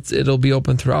is, and it'll be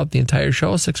open throughout the entire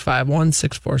show,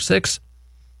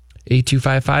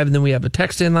 651-646-8255. And then we have a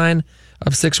text-in line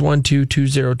of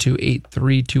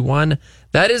 612-202-8321.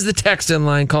 That is the text-in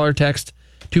line. Call or text.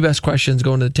 2 best questions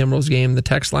going to the Timberwolves game. The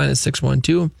text line is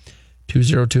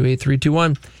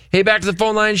 612-202-8321. Hey, back to the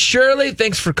phone line. Shirley,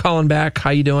 thanks for calling back.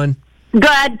 How you doing?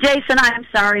 Good, Jason. I'm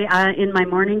sorry. In my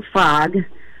morning fog,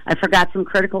 I forgot some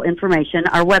critical information.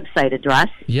 Our website address.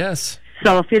 Yes.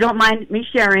 So if you don't mind me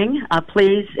sharing,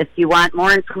 please, if you want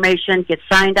more information, get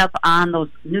signed up on those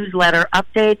newsletter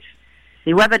updates.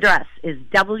 The web address is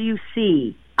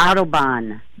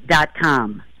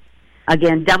wcautobahn.com.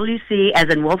 Again, WC as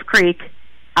in Wolf Creek,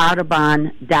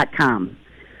 Autobahn.com.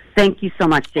 Thank you so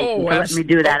much, Jason, for letting me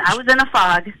do that. I was in a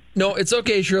fog. No, it's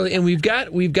okay, Shirley. And we've got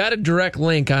a direct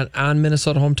link on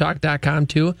MinnesotaHometalk.com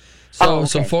too. So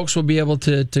folks will be able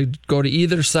to go to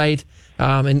either site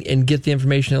and get the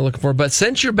information they're looking for. But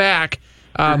since you're back,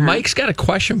 Mike's got a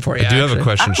question for you. I do have a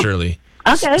question, Shirley.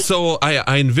 Okay. So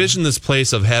I envision this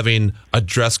place of having a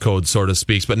dress code, so to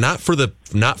speak, but not for the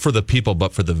people,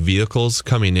 but for the vehicles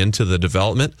coming into the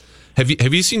development. Have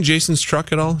you seen Jason's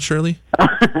truck at all, Shirley?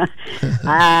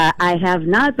 I have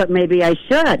not, but maybe I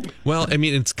should. Well, I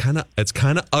mean, it's kind of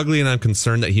ugly, and I'm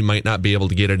concerned that he might not be able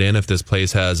to get it in if this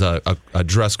place has a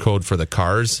dress code for the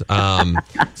cars.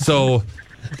 So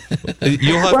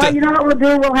you'll have to. You know what we'll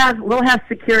do? We'll have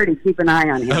security keep an eye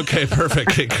on him. Okay,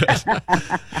 perfect. Okay, good.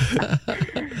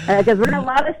 Because we're a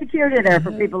lot of security there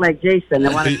for people like Jason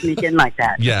that want to sneak in like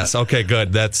that. Yes. Okay.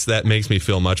 Good. That makes me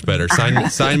feel much better.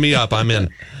 Sign me up. I'm in.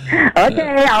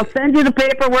 Okay, I'll send you the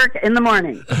paperwork in the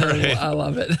morning. All right. I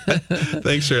love it.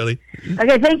 Thanks, Shirley.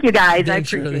 Okay, thank you guys.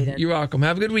 Thanks, I appreciate it. You're welcome.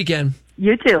 Have a good weekend.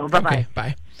 You too. Bye-bye. Okay,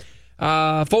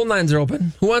 bye. Phone lines are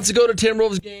open. Who wants to go to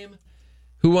Timberwolves game?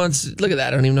 Who wants... Look at that.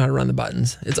 I don't even know how to run the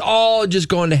buttons. It's all just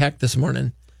going to heck this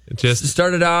morning. It just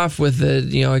started off with the,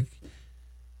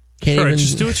 can't Sure, even...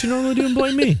 just do what you normally do and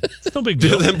blame me. It's no big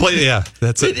deal. Yeah,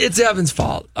 that's it. It's Evan's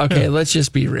fault. Okay, let's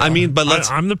just be real. I mean,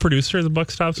 but I'm the producer. The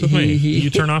buck stops with me. You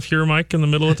turn off your mic in the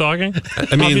middle of talking.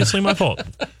 I mean, obviously my fault.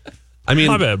 I mean,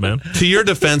 my bad, man. To your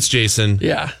defense, Jason.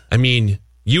 Yeah. I mean,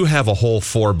 you have a whole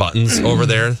 4 buttons over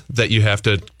there that you have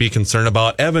to be concerned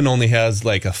about. Evan only has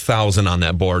like 1,000 on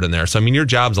that board in there. So I mean, your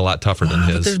job's a lot tougher than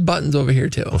his. But there's buttons over here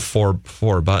too. 4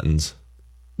 buttons.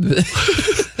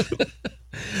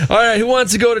 All right, who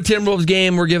wants to go to Timberwolves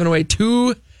game? We're giving away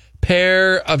 2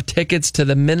 pair of tickets to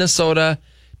the Minnesota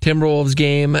Timberwolves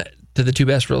game to the 2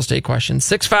 best real estate questions.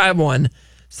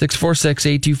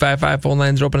 651-646-8255. Phone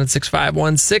lines are open at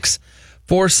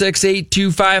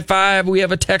 651-646-8255. We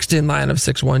have a text-in line of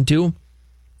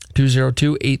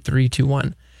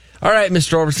 612-202-8321. All right,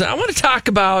 Mr. Overson, I want to talk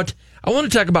about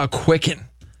Quicken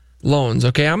loans,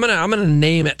 okay? I'm gonna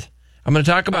name it. I want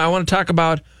to talk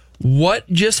about what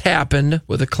just happened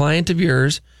with a client of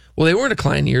yours. Well, they weren't a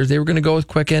client of yours. They were going to go with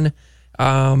Quicken.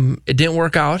 It didn't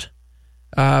work out.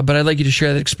 But I'd like you to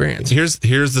share that experience. Here's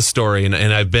the story, and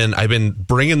I've been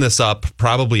bringing this up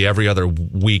probably every other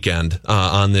weekend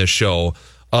on this show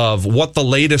of what the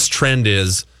latest trend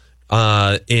is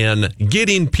in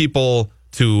getting people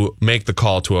to make the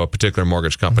call to a particular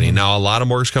mortgage company. Mm-hmm. Now, a lot of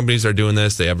mortgage companies are doing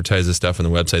this. They advertise this stuff on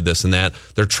the website, this and that.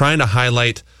 They're trying to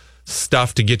highlight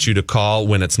stuff to get you to call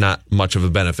when it's not much of a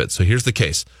benefit. So here's the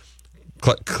case.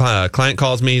 Client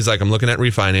calls me. He's like, I'm looking at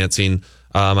refinancing.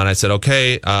 And I said,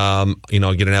 okay, get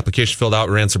an application filled out,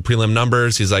 ran some prelim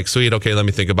numbers. He's like, sweet, okay, let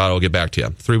me think about it. I'll get back to you.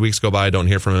 3 weeks go by, I don't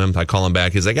hear from him. I call him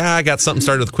back. He's like, I got something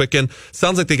started with Quicken.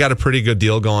 Sounds like they got a pretty good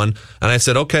deal going. And I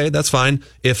said, okay, that's fine.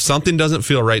 If something doesn't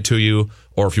feel right to you,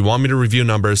 or if you want me to review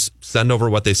numbers, send over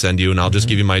what they send you, and I'll just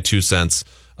give you my 2 cents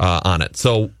on it.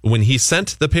 So when he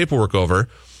sent the paperwork over,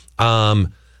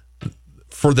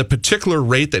 for the particular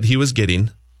rate that he was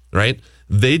getting, right,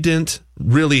 they didn't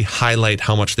really highlight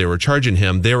how much they were charging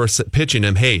him. They were pitching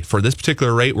him, hey, for this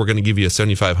particular rate, we're going to give you a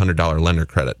 $7,500 lender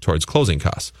credit towards closing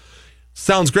costs.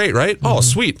 Sounds great, right? Mm-hmm. Oh,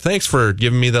 sweet. Thanks for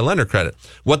giving me the lender credit.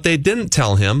 What they didn't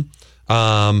tell him,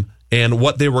 and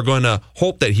what they were going to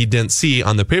hope that he didn't see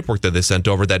on the paperwork that they sent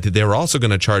over, that they were also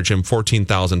going to charge him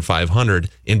 $14,500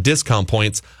 in discount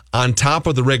points on top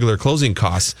of the regular closing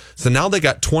costs. So now they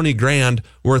got $20,000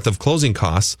 worth of closing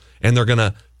costs, and they're going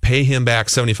to pay him back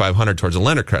 $7,500 towards a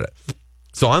lender credit.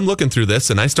 So I'm looking through this,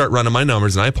 and I start running my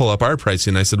numbers, and I pull up our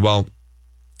pricing, and I said, well,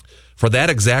 for that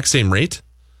exact same rate,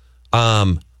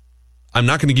 I'm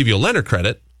not going to give you a lender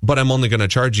credit, but I'm only going to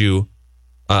charge you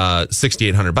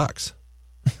 $6,800.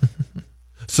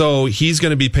 So he's going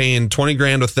to be paying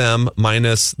 $20,000 with them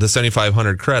minus the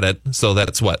 $7,500 credit. So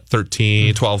that's what,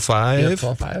 $12,500? Yeah,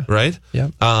 $12,500. Right?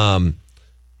 Yeah.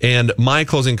 And my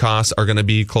closing costs are going to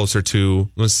be closer to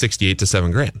 $6,800 to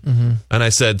 $7,000. Mm-hmm. And I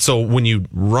said, so when you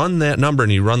run that number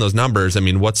and you run those numbers, I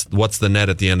mean, what's the net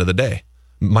at the end of the day?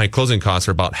 My closing costs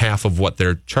are about half of what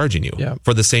they're charging you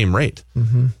for the same rate.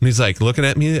 Mm-hmm. And he's like looking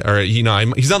at me, or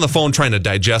he's on the phone trying to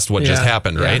digest what just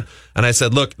happened, right? And I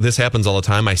said, look, this happens all the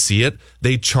time. I see it.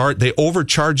 They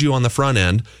overcharge you on the front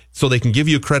end so they can give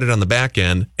you credit on the back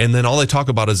end, and then all they talk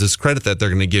about is this credit that they're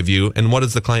going to give you. And what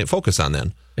does the client focus on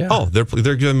then? Yeah. Oh,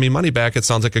 they're giving me money back. It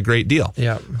sounds like a great deal.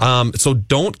 Yeah. So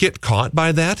don't get caught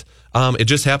by that. It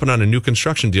just happened on a new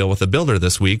construction deal with a builder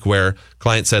this week where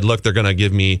client said, look, they're going to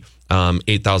give me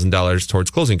 $8,000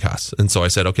 towards closing costs. And so I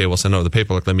said, okay, we'll send over the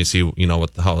paperwork. Let me see,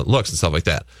 how it looks and stuff like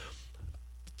that.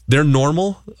 Their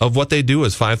normal of what they do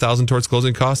is $5,000 towards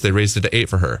closing costs. They raised it to $8,000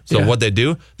 for her. So what they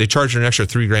do, they charge her an extra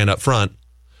 $3,000 up front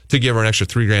to give her an extra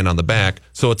 $3,000 on the back.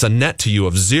 So it's a net to you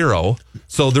of $0.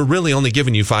 So they're really only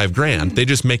giving you $5,000. They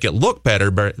just make it look better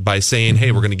by saying,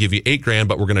 hey, we're going to give you $8,000,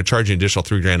 but we're going to charge you an additional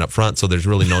 $3,000 up front. So there's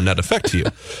really no net effect to you.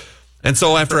 And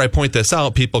so after I point this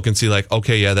out, people can see like,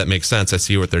 okay, yeah, that makes sense. I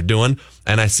see what they're doing.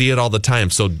 And I see it all the time.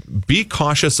 So be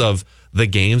cautious of the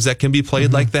games that can be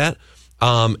played like that.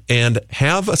 And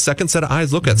have a second set of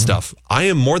eyes look at stuff. I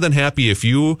am more than happy if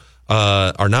you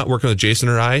are not working with Jason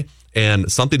or I,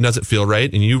 and something doesn't feel right,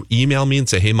 and you email me and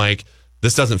say, hey, Mike,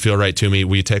 this doesn't feel right to me.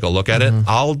 Will you take a look at it?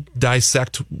 I'll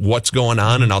dissect what's going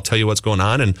on, and I'll tell you what's going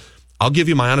on, and I'll give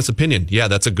you my honest opinion. Yeah,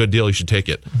 that's a good deal. You should take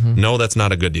it. No, that's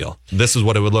not a good deal. This is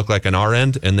what it would look like on our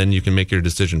end, and then you can make your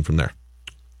decision from there.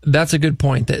 That's a good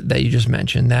point that you just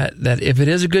mentioned, that if it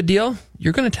is a good deal,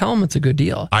 you're going to tell them it's a good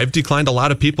deal. I've declined a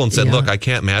lot of people and said, look, I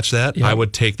can't match that. I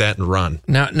would take that and run.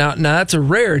 Now that's a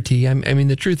rarity. I mean,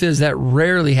 the truth is that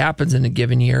rarely happens in a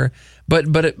given year.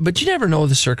 But you never know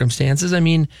the circumstances. I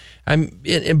mean,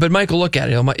 but Mike will look at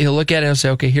it. He'll look at it and say,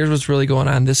 okay, here's what's really going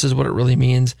on. This is what it really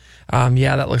means.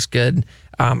 Yeah, that looks good.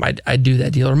 I'd do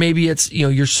that deal. Or maybe it's,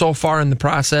 you're so far in the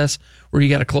process where you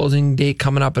got a closing date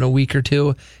coming up in a week or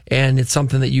two, and it's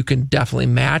something that you can definitely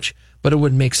match, but it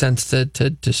wouldn't make sense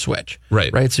to switch.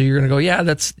 Right. So you're going to go, yeah,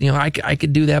 that's, I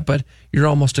could do that, but you're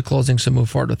almost to closing, so move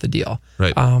forward with the deal.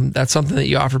 Right. That's something that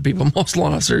you offer people. Most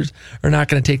loan officers are not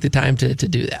going to take the time to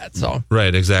do that. So.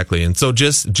 Right, exactly. And so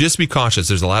just be cautious.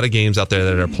 There's a lot of games out there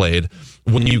that are played.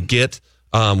 When you get,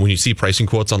 when you see pricing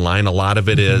quotes online, a lot of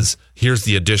it is, here's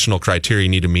the additional criteria you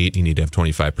need to meet. You need to have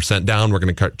 25% down. We're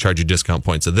going to charge you discount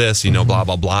points of this, blah,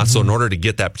 blah, blah. So in order to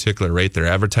get that particular rate they're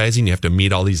advertising, you have to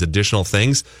meet all these additional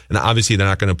things. And obviously they're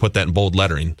not going to put that in bold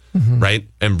lettering, right?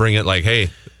 And bring it like, hey,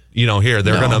 here,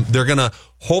 they're going to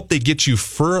hope they get you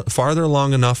farther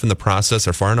along enough in the process,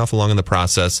 or far enough along in the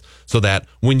process, so that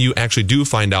when you actually do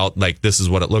find out, like, this is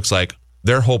what it looks like,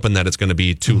 they're hoping that it's going to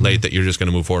be too late, that you're just going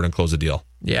to move forward and close the deal.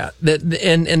 Yeah,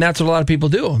 and that's what a lot of people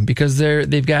do, because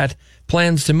they've got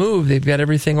plans to move, they've got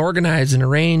everything organized and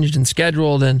arranged and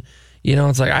scheduled, and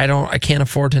it's like, I can't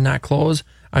afford to not close.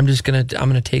 I'm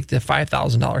gonna take the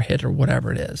 $5,000 hit or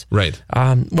whatever it is. Right.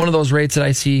 One of those rates that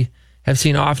I have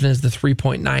seen often is the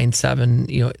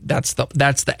 3.97.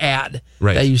 That's the ad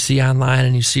that you see online,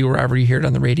 and you see wherever you hear it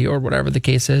on the radio or whatever the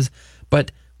case is.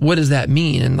 But what does that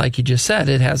mean? And like you just said,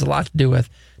 it has a lot to do with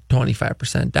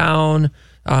 25% down,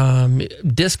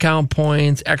 discount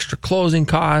points, extra closing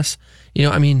costs.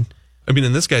 I mean,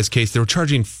 in this guy's case, they were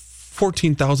charging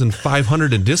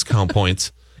 $14,500 in discount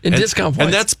points. Discount points.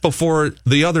 And that's before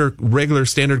the other regular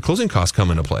standard closing costs come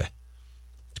into play.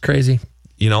 It's crazy.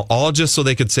 All just so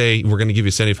they could say, we're going to give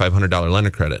you $7,500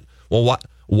 lender credit. Well,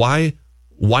 why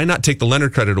not take the lender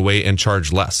credit away and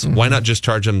charge less? Why not just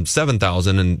charge them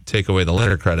 $7,000 and take away the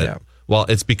lender credit? Yeah. Well,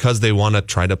 it's because they want to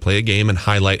try to play a game and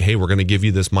highlight, hey, we're going to give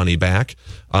you this money back.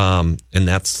 And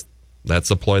that's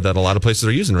a ploy that a lot of places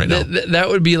are using right now. That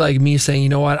would be like me saying, you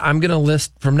know what, I'm going to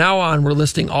list, from now on, we're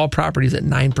listing all properties at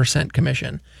 9%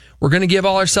 commission. We're going to give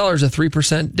all our sellers a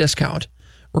 3% discount.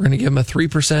 We're going to give them a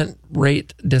 3%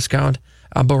 rate discount,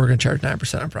 but we're going to charge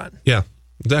 9% up front. Yeah,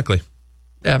 exactly.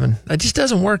 Evan, that just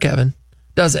doesn't work, Evan.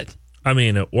 Does it?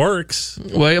 It works.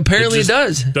 Well, apparently it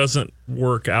does. Doesn't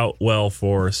work out well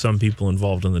for some people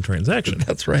involved in the transaction.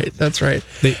 That's right.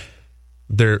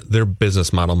 Their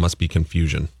business model must be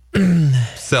confusion.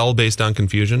 Sell based on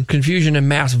confusion. Confusion and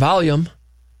mass volume.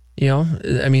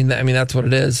 That's what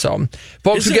it is. So,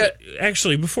 folks,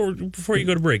 actually, before you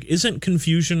go to break, isn't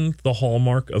confusion the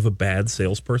hallmark of a bad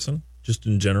salesperson, just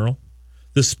in general?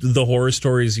 The horror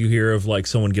stories you hear of, like,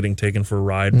 someone getting taken for a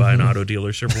ride by an auto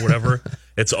dealership or whatever,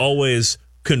 it's always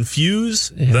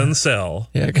confuse, then sell.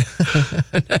 Yeah.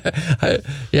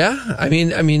 Yeah. I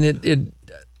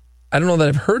don't know that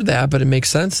I've heard that, but it makes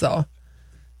sense, though.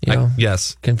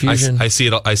 Yes, confusion. I see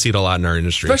it. I see it a lot in our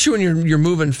industry, especially when you're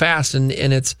moving fast, and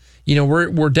it's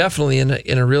we're definitely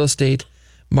in a real estate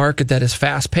market that is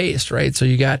fast paced, right? So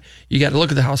you got to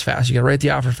look at the house fast, you got to write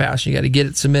the offer fast, you got to get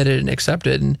it submitted and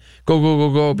accepted, and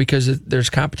go because there's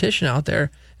competition out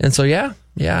there. And so yeah,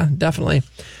 definitely.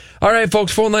 All right,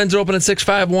 folks, phone lines are open at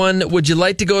 651. Would you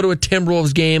like to go to a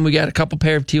Timberwolves game? We got a couple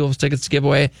pair of T-Wolves tickets to give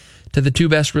away to the two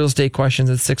best real estate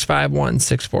questions at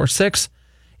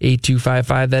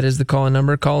 651-646-8255. That is the call-in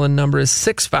number. Call-in number is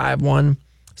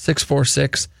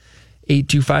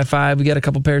 651-646-8255. We got a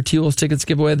couple pair of T-Wolves tickets to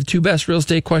give away. The two best real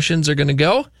estate questions are going to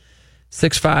go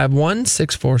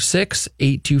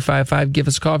 651-646-8255. Give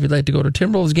us a call if you'd like to go to a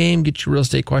Timberwolves game. Get your real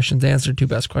estate questions answered. Two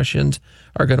best questions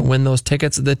are going to win those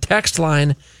tickets. The text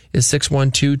line is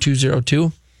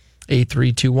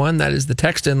 612-202-8321. That is the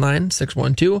text-in line,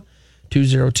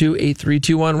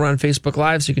 612-202-8321. We're on Facebook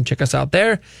Live, so you can check us out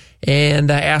there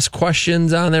and ask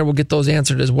questions on there. We'll get those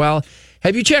answered as well.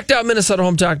 Have you checked out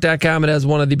MinnesotaHometalk.com? It has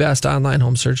one of the best online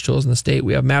home search tools in the state.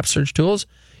 We have map search tools.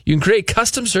 You can create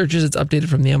custom searches. It's updated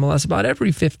from the MLS about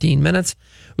every 15 minutes.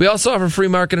 We also offer free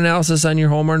market analysis on your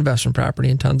home or investment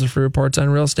property and tons of free reports on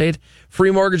real estate.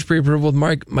 Free mortgage pre-approval with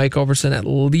Mike Overson at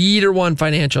Leader One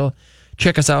Financial.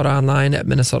 Check us out online at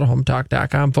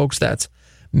MinnesotaHometalk.com. Folks, that's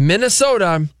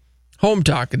MinnesotaHometalk.com.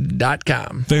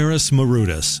 Ferris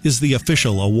Marudas is the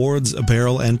official awards,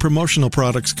 apparel, and promotional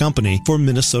products company for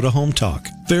Minnesota Home Talk.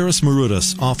 Ferris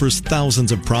Marudas offers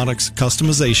thousands of products,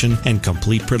 customization, and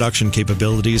complete production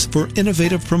capabilities for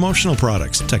innovative promotional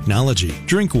products, technology,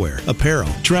 drinkware, apparel,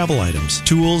 travel items,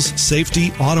 tools,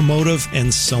 safety, automotive,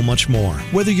 and so much more.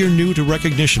 Whether you're new to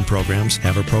recognition programs,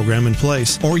 have a program in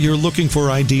place, or you're looking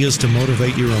for ideas to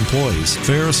motivate your employees,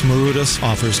 Ferris Marudas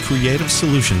offers creative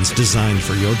solutions designed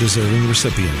for your deserved serving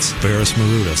recipients. Veris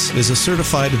Marutis is a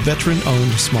certified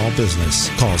veteran-owned small business.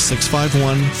 Call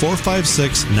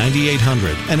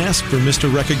 651-456-9800 and ask for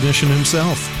Mr. Recognition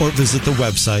himself, or visit the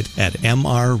website at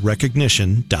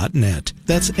mrrecognition.net.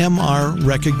 That's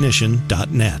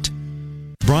mrrecognition.net.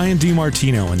 Brian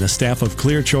DiMartino and the staff of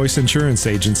Clear Choice Insurance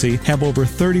Agency have over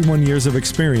 31 years of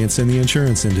experience in the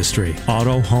insurance industry,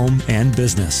 auto, home, and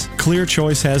business. Clear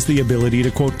Choice has the ability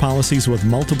to quote policies with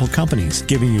multiple companies,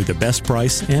 giving you the best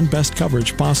price and best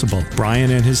coverage possible. Brian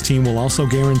and his team will also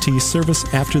guarantee service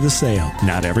after the sale.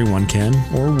 Not everyone can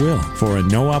or will. For a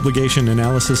no-obligation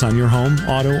analysis on your home,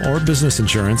 auto, or business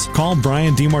insurance, call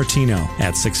Brian DiMartino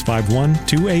at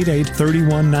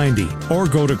 651-288-3190 or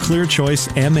go to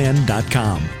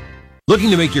clearchoicemn.com.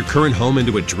 Looking to make your current home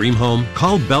into a dream home?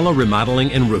 Call Bella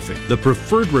Remodeling and Roofing, the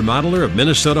preferred remodeler of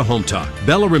Minnesota Home Talk.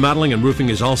 Bella Remodeling and Roofing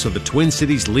is also the Twin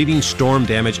Cities' leading storm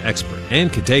damage expert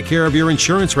and can take care of your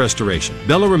insurance restoration.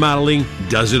 Bella Remodeling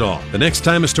does it all. The next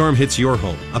time a storm hits your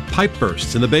home, a pipe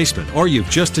bursts in the basement, or you've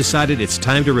just decided it's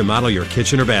time to remodel your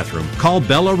kitchen or bathroom, call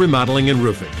Bella Remodeling and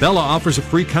Roofing. Bella offers a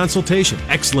free consultation,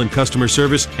 excellent customer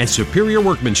service, and superior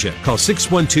workmanship. Call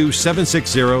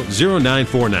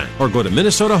 612-760-0949 or go to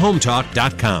MinnesotaHometalk.com.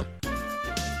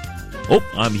 Oh,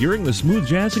 I'm hearing the smooth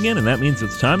jazz again, and that means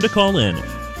it's time to call in.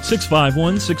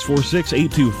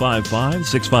 651-646-8255,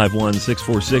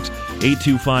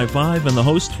 651-646-8255, and the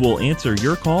hosts will answer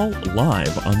your call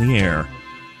live on the air.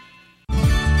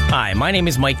 Hi, my name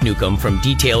is Mike Newcomb from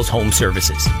Details Home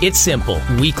Services. It's simple.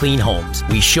 We clean homes.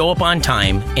 We show up on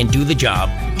time and do the job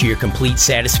to your complete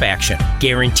satisfaction.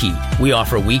 Guaranteed. We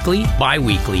offer weekly,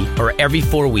 bi-weekly, or every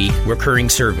 4-week recurring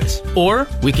service. Or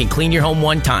we can clean your home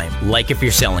one time, like if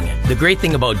you're selling it. The great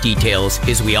thing about Details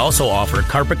is we also offer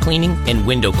carpet cleaning and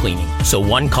window cleaning. So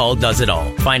one call does it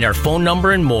all. Find our phone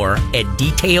number and more at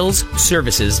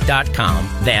detailsservices.com.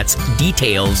 That's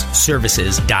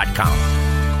detailsservices.com.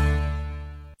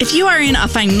 If you are in a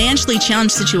financially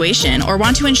challenged situation or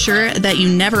want to ensure that you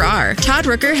never are, Todd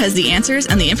Rooker has the answers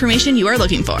and the information you are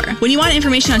looking for. When you want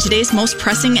information on today's most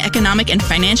pressing economic and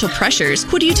financial pressures,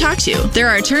 who do you talk to? There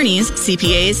are attorneys,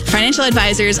 CPAs, financial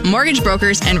advisors, mortgage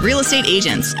brokers, and real estate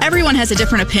agents. Everyone has a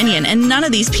different opinion, and none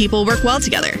of these people work well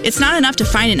together. It's not enough to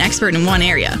find an expert in one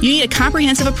area. You need a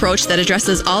comprehensive approach that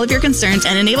addresses all of your concerns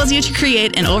and enables you to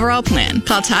create an overall plan.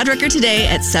 Call Todd Rooker today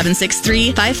at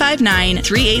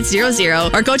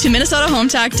 763-559-3800 or go to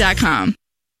MinnesotaHometalk.com.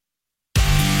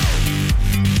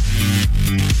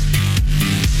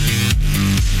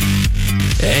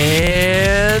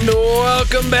 And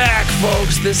welcome back,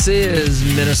 folks. This is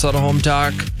Minnesota Home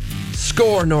Talk.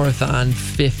 Score North on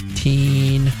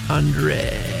 1500.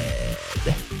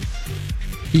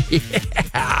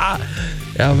 Yeah.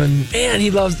 Alvin, man, he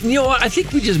loves... You know what? I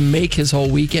think we just make his whole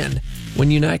weekend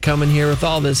when you and I come in here with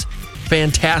all this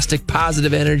fantastic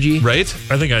positive energy. Right?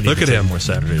 I think I need to take more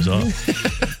Saturdays off.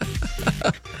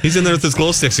 He's in there with his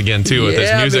glow sticks again, too, with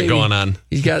his music going on.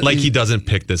 He's got he doesn't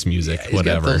pick this music, he's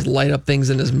whatever. got those light up things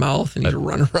in his mouth, and he's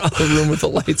running around the room with the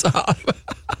lights off.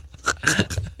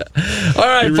 All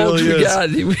right, folks,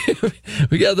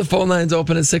 we got the phone lines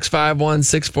open at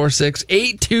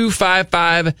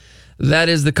 651-646-8255. That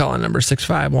is the call-in number,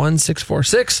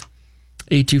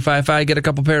 651-646-8255. Get a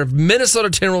couple pair of Minnesota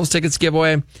Timberwolves tickets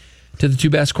giveaway to the two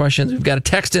best questions. We've got a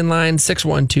text in line,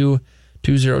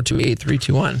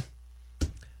 612-202-8321.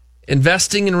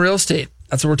 Investing in real estate.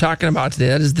 That's what we're talking about today.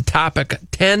 That is the topic.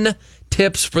 10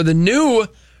 tips for the new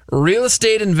real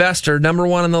estate investor. Number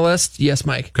one on the list. Yes,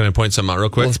 Mike. Can I point something out real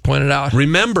quick? Let's point it out.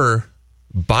 Remember,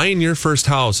 buying your first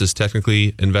house is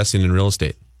technically investing in real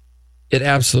estate. It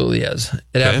absolutely is.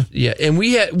 Yeah, and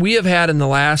we have had in the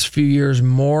last few years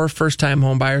more first-time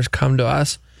home buyers come to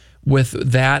us with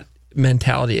that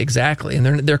mentality exactly, and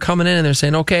they're coming in and they're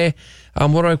saying, okay,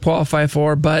 what do I qualify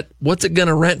for? But what's it going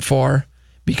to rent for?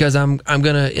 Because I'm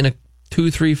going to, in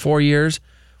 2, 3, 4 years,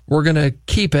 we're going to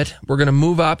keep it. We're going to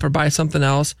move up or buy something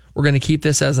else. We're going to keep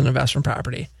this as an investment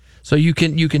property. So you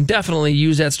can definitely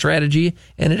use that strategy,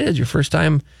 and it is your first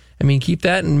time. I mean, keep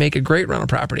that and make a great rental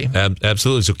property.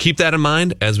 Absolutely. So keep that in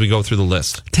mind as we go through the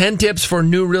list. 10 tips for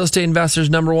new real estate investors.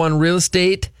 Number one, real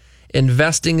estate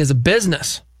investing is a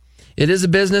business. It is a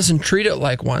business, and treat it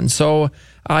like one. So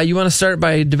you want to start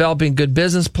by developing a good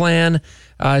business plan.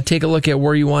 Take a look at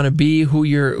where you want to be,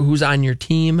 who's on your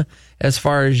team as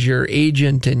far as your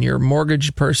agent and your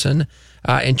mortgage person,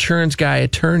 insurance guy,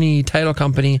 attorney, title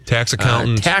company, tax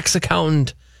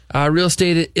accountant. Real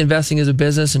estate investing is a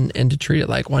business, and to treat it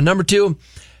like one. Number two,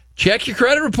 check your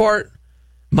credit report.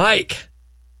 Mike,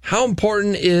 how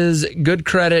important is good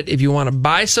credit if you want to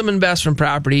buy some investment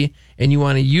property and you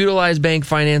want to utilize bank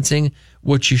financing,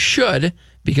 which you should,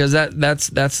 because that's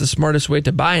the smartest way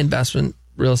to buy investment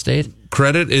real estate.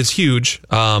 Credit is huge.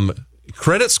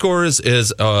 Credit scores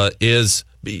is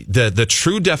the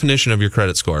true definition of your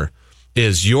credit score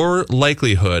is your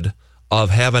likelihood of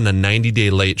having a 90-day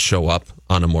late show up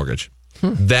on a mortgage.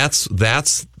 That's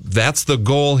the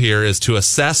goal here, is to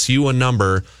assess you a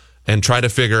number and try to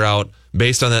figure out,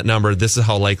 based on that number, this is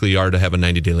how likely you are to have a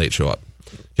 90-day late show up.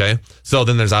 Okay? So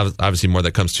then there's obviously more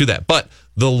that comes to that. But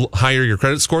the higher your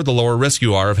credit score, the lower risk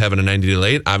you are of having a 90-day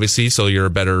late, obviously, so you're a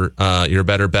better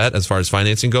bet as far as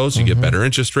financing goes. You get better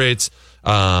interest rates.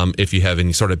 If you have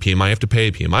any sort of PMI you have to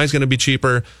pay, PMI is going to be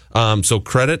cheaper. So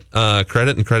credit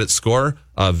and credit score,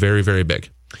 very, very big.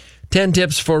 10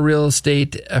 tips for real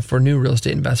estate, for new real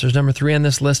estate investors. Number 3 on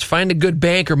this list, find a good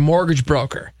bank or mortgage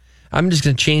broker. I'm just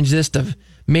going to change this to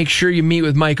make sure you meet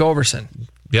with Mike Overson.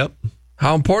 Yep.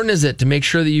 How important is it to make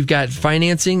sure that you've got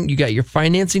financing, you got your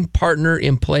financing partner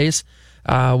in place,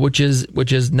 which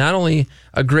is not only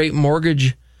a great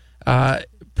mortgage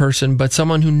person, but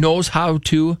someone who knows how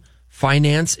to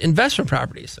finance investment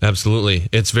properties. Absolutely.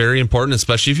 It's very important,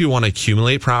 especially if you want to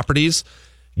accumulate properties.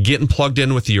 Getting plugged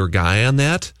in with your guy on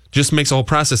that just makes the whole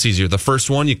process easier. The first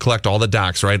one, you collect all the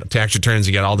docs, right? Tax returns,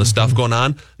 you got all this stuff going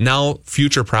on. Now,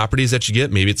 future properties that you get,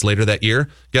 maybe it's later that year,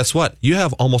 guess what? You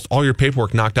have almost all your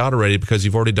paperwork knocked out already because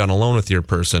you've already done a loan with your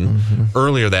person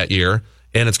earlier that year.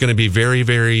 And it's going to be very,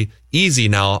 very easy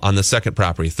now on the second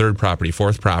property, third property,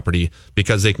 fourth property,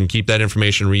 because they can keep that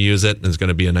information, reuse it, and it's going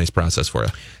to be a nice process for you.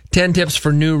 10 tips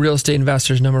for new real estate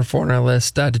investors, number 4 on our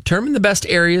list. Determine the best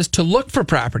areas to look for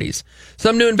properties.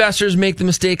 Some new investors make the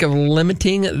mistake of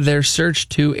limiting their search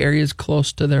to areas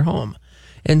close to their home.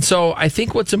 And so I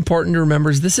think what's important to remember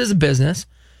is this is a business.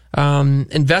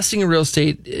 Investing in real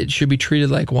estate, it should be treated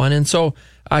like one. And so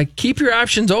keep your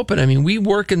options open. I mean, we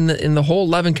work in the whole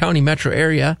 11 county metro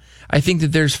area. I think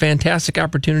that there's fantastic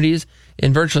opportunities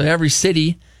in virtually every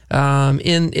city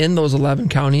in those 11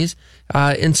 counties.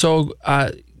 And so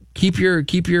keep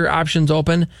your options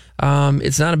open.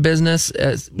 It's not a business.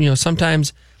 As you know,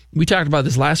 sometimes we talked about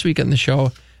this last week on the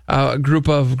show. A group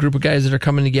of guys that are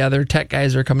coming together, tech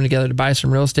guys that are coming together to buy some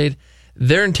real estate.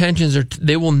 Their intentions are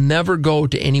they will never go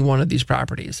to any one of these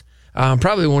properties.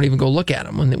 Probably won't even go look at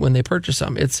them when they purchase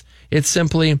them. It's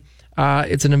simply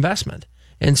it's an investment,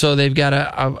 and so they've got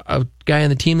a guy on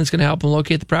the team that's going to help them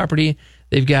locate the property.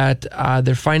 They've got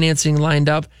their financing lined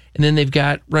up, and then they've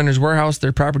got Renters Warehouse,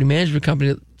 their property management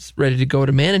company, that's ready to go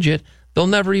to manage it. They'll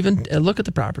never even look at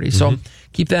the property. So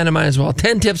keep that in mind as well.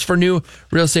 10 tips for new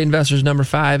real estate investors. Number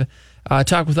 5,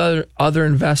 talk with other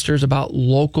investors about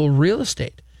local real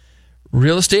estate.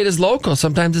 Real estate is local.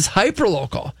 Sometimes it's hyper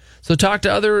local. So talk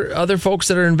to other folks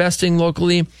that are investing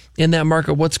locally in that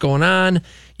market. What's going on?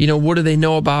 You know, what do they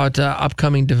know about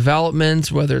upcoming developments,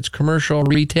 whether it's commercial,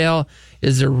 retail?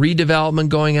 Is there redevelopment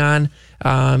going on?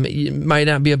 It might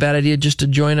not be a bad idea just to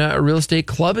join a real estate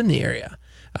club in the area.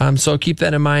 So keep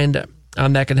that in mind.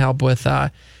 That can help with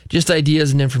just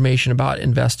ideas and information about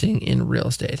investing in real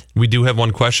estate. We do have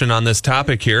one question on this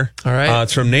topic here. All right.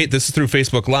 It's from Nate. This is through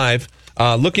Facebook Live.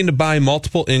 Looking to buy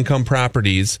multiple income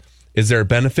properties, is there a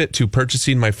benefit to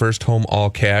purchasing my first home all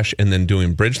cash and then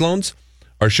doing bridge loans?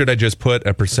 Or should I just put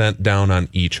a % down on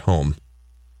each home?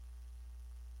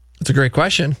 That's a great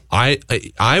question.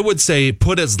 I would say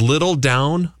put as little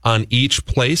down on each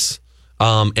place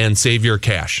and save your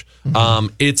cash.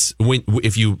 It's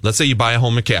if you, let's say you buy a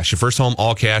home in cash, your first home,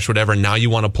 all cash, whatever. Now you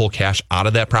want to pull cash out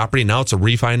of that property. Now it's a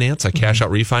refinance, a cash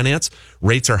out refinance.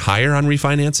 Rates are higher on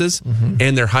refinances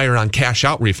and they're higher on cash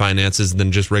out refinances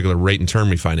than just regular rate and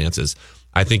term refinances.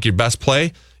 I think your best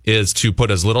play is to put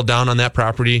as little down on that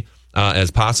property as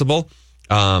possible.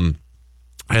 And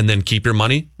then keep your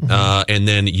money and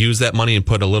then use that money and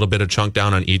put a little bit of chunk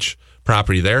down on each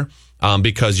property there.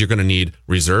 Because you're going to need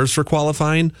reserves for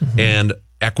qualifying, and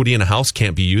equity in a house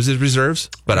can't be used as reserves,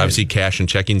 but obviously cash and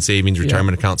checking, savings,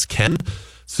 retirement accounts can.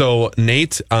 So,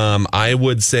 Nate, I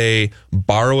would say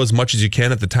borrow as much as you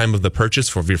can at the time of the purchase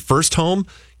for your first home.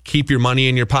 Keep your money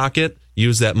in your pocket.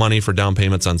 Use that money for down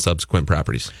payments on subsequent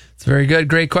properties. It's very good.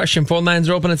 Great question. Phone lines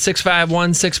are open at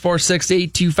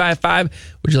 651-646-8255.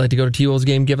 Would you like to go to T-Wolves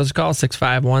game? Give us a call,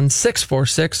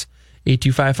 651-646-8255.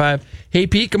 8255. Hey,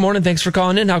 Pete, good morning. Thanks for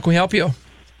calling in. How can we help you?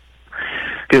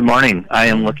 Good morning. I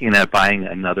am looking at buying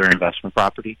another investment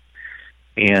property,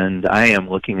 and I am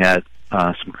looking at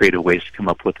some creative ways to come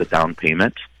up with a down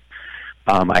payment.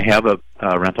 I have a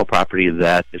rental property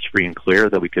that is free and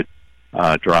clear that we could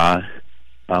draw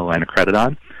a line of credit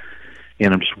on,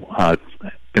 and I'm just going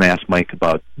to ask Mike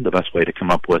about the best way to come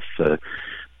up with the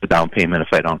down payment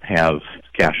if I don't have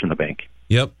cash in the bank.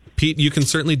 Yep. Pete, you can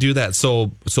certainly do that.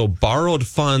 So borrowed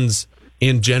funds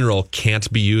in general can't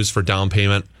be used for down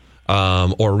payment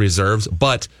or reserves.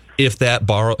 But if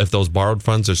those borrowed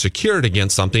funds are secured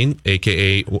against something,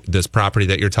 aka this property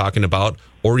that you're talking about,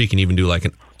 or you can even do like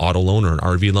an auto loan or an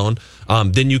RV loan,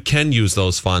 then you can use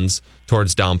those funds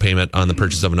towards down payment on the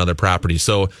purchase of another property.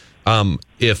 So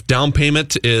if down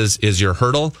payment is your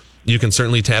hurdle, you can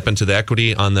certainly tap into the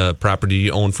equity on the property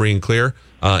you own free and clear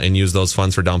and use those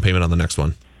funds for down payment on the next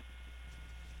one.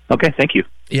 Okay, thank you.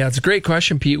 Yeah, it's a great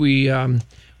question, Pete. We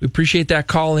appreciate that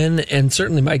call in, and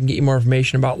certainly Mike can get you more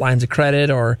information about lines of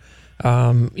credit or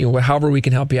however we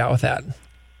can help you out with that.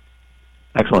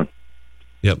 Excellent.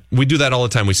 Yep, we do that all the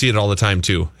time. We see it all the time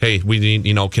too. Hey, we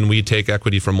need, can we take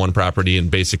equity from one property and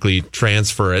basically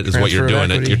transfer it? Is what you're doing.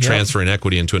 You're transferring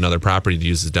equity into another property to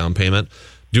use as down payment.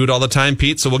 Do it all the time,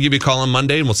 Pete. So we'll give you a call on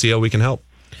Monday and we'll see how we can help.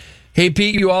 Hey,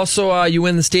 Pete, you also you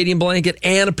win the stadium blanket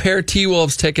and a pair of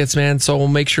T-Wolves tickets, man. So we'll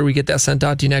make sure we get that sent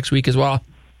out to you next week as well.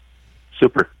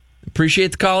 Super.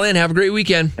 Appreciate the call in. Have a great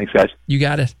weekend. Thanks, guys. You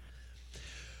got it.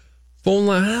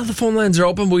 The phone lines are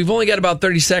open, but we've only got about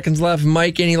 30 seconds left.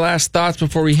 Mike, any last thoughts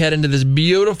before we head into this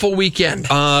beautiful weekend?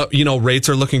 Rates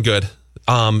are looking good.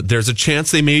 There's a chance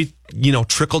they may,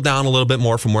 trickle down a little bit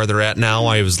more from where they're at now.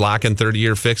 I was locking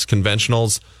 30-year fixed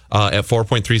conventionals at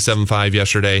 4.375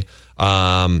 yesterday.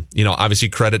 Obviously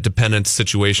credit dependent,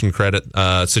 situational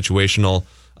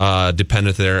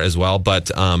dependent there as well. But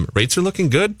rates are looking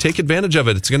good. Take advantage of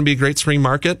it. It's going to be a great spring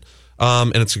market,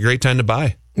 and it's a great time to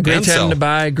buy. Great time to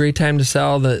buy, great time to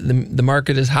sell. The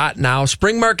market is hot now.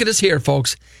 Spring market is here,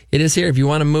 folks. It is here. If you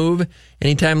want to move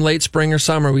anytime late spring or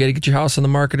summer, we got to get your house on the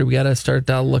market, or we got to start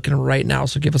looking right now.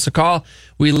 So give us a call.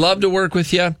 We love to work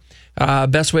with you.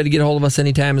 Best way to get a hold of us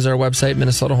anytime is our website,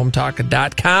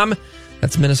 MinnesotaHometalk.com.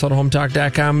 That's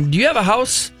MinnesotaHometalk.com. Do you have a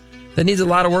house that needs a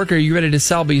lot of work, or are you ready to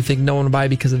sell, but you think no one will buy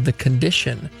because of the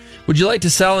condition? Would you like to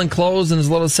sell and close in as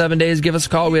little as 7 days? Give us a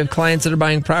call. We have clients that are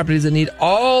buying properties that need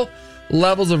all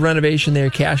levels of renovation. They are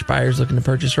cash buyers looking to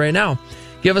purchase right now.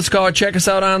 Give us a call or check us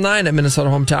out online at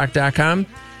MinnesotaHometalk.com.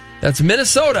 That's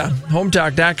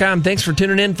MinnesotaHometalk.com. Thanks for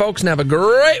tuning in, folks, and have a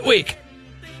great week.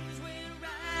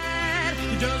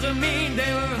 Doesn't mean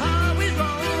they were always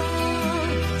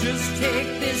wrong. Just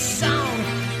take this song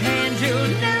and you'll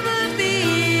never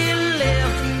be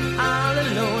left all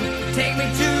alone. Take me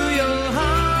to your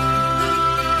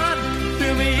heart,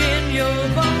 feel me in your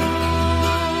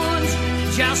bones.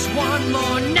 Just one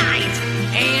more night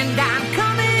and I'm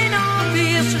coming on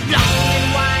this long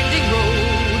and winding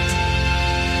road.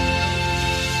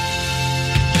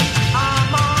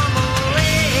 I'm on my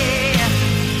way.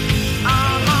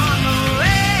 I'm on my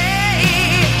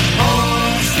way.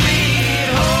 Home sweet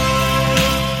home.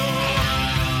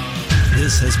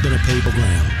 This has been a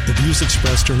Pablegram. The views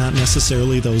expressed are not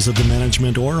necessarily those of the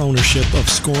management or ownership of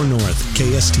Score North,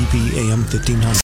 KSTP AM 1500.